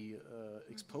have to be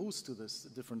exposed to this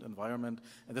different environment,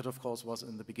 and that, of course, was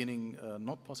in the beginning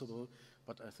not possible,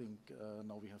 but I think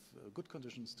now we have good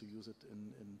conditions to use it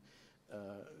in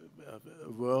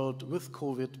a world with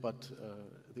COVID, but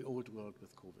the old world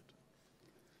with COVID.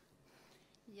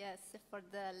 Yes, for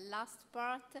the last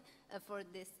part, for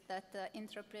this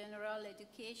entrepreneurial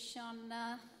education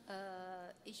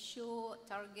issue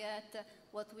target,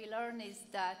 what we learn is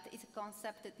that it's a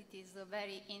concept that it is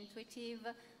very intuitive.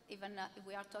 Even if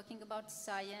we are talking about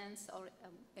science or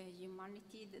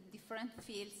humanity, the different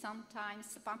fields,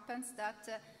 sometimes happens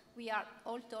that we are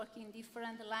all talking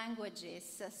different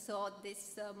languages. So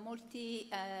this multi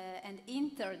and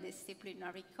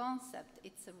interdisciplinary concept,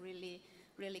 it's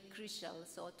really crucial.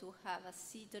 So to have a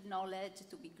seeded knowledge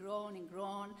to be grown and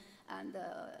grown, and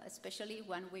especially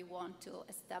when we want to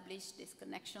establish this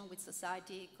connection with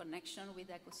society, connection with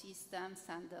ecosystems,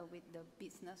 and with the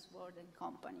business world and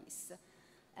companies.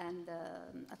 And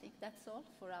I think that's all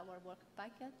for our work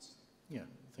package. Yeah,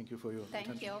 thank you for your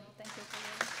attention. Thank you for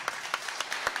your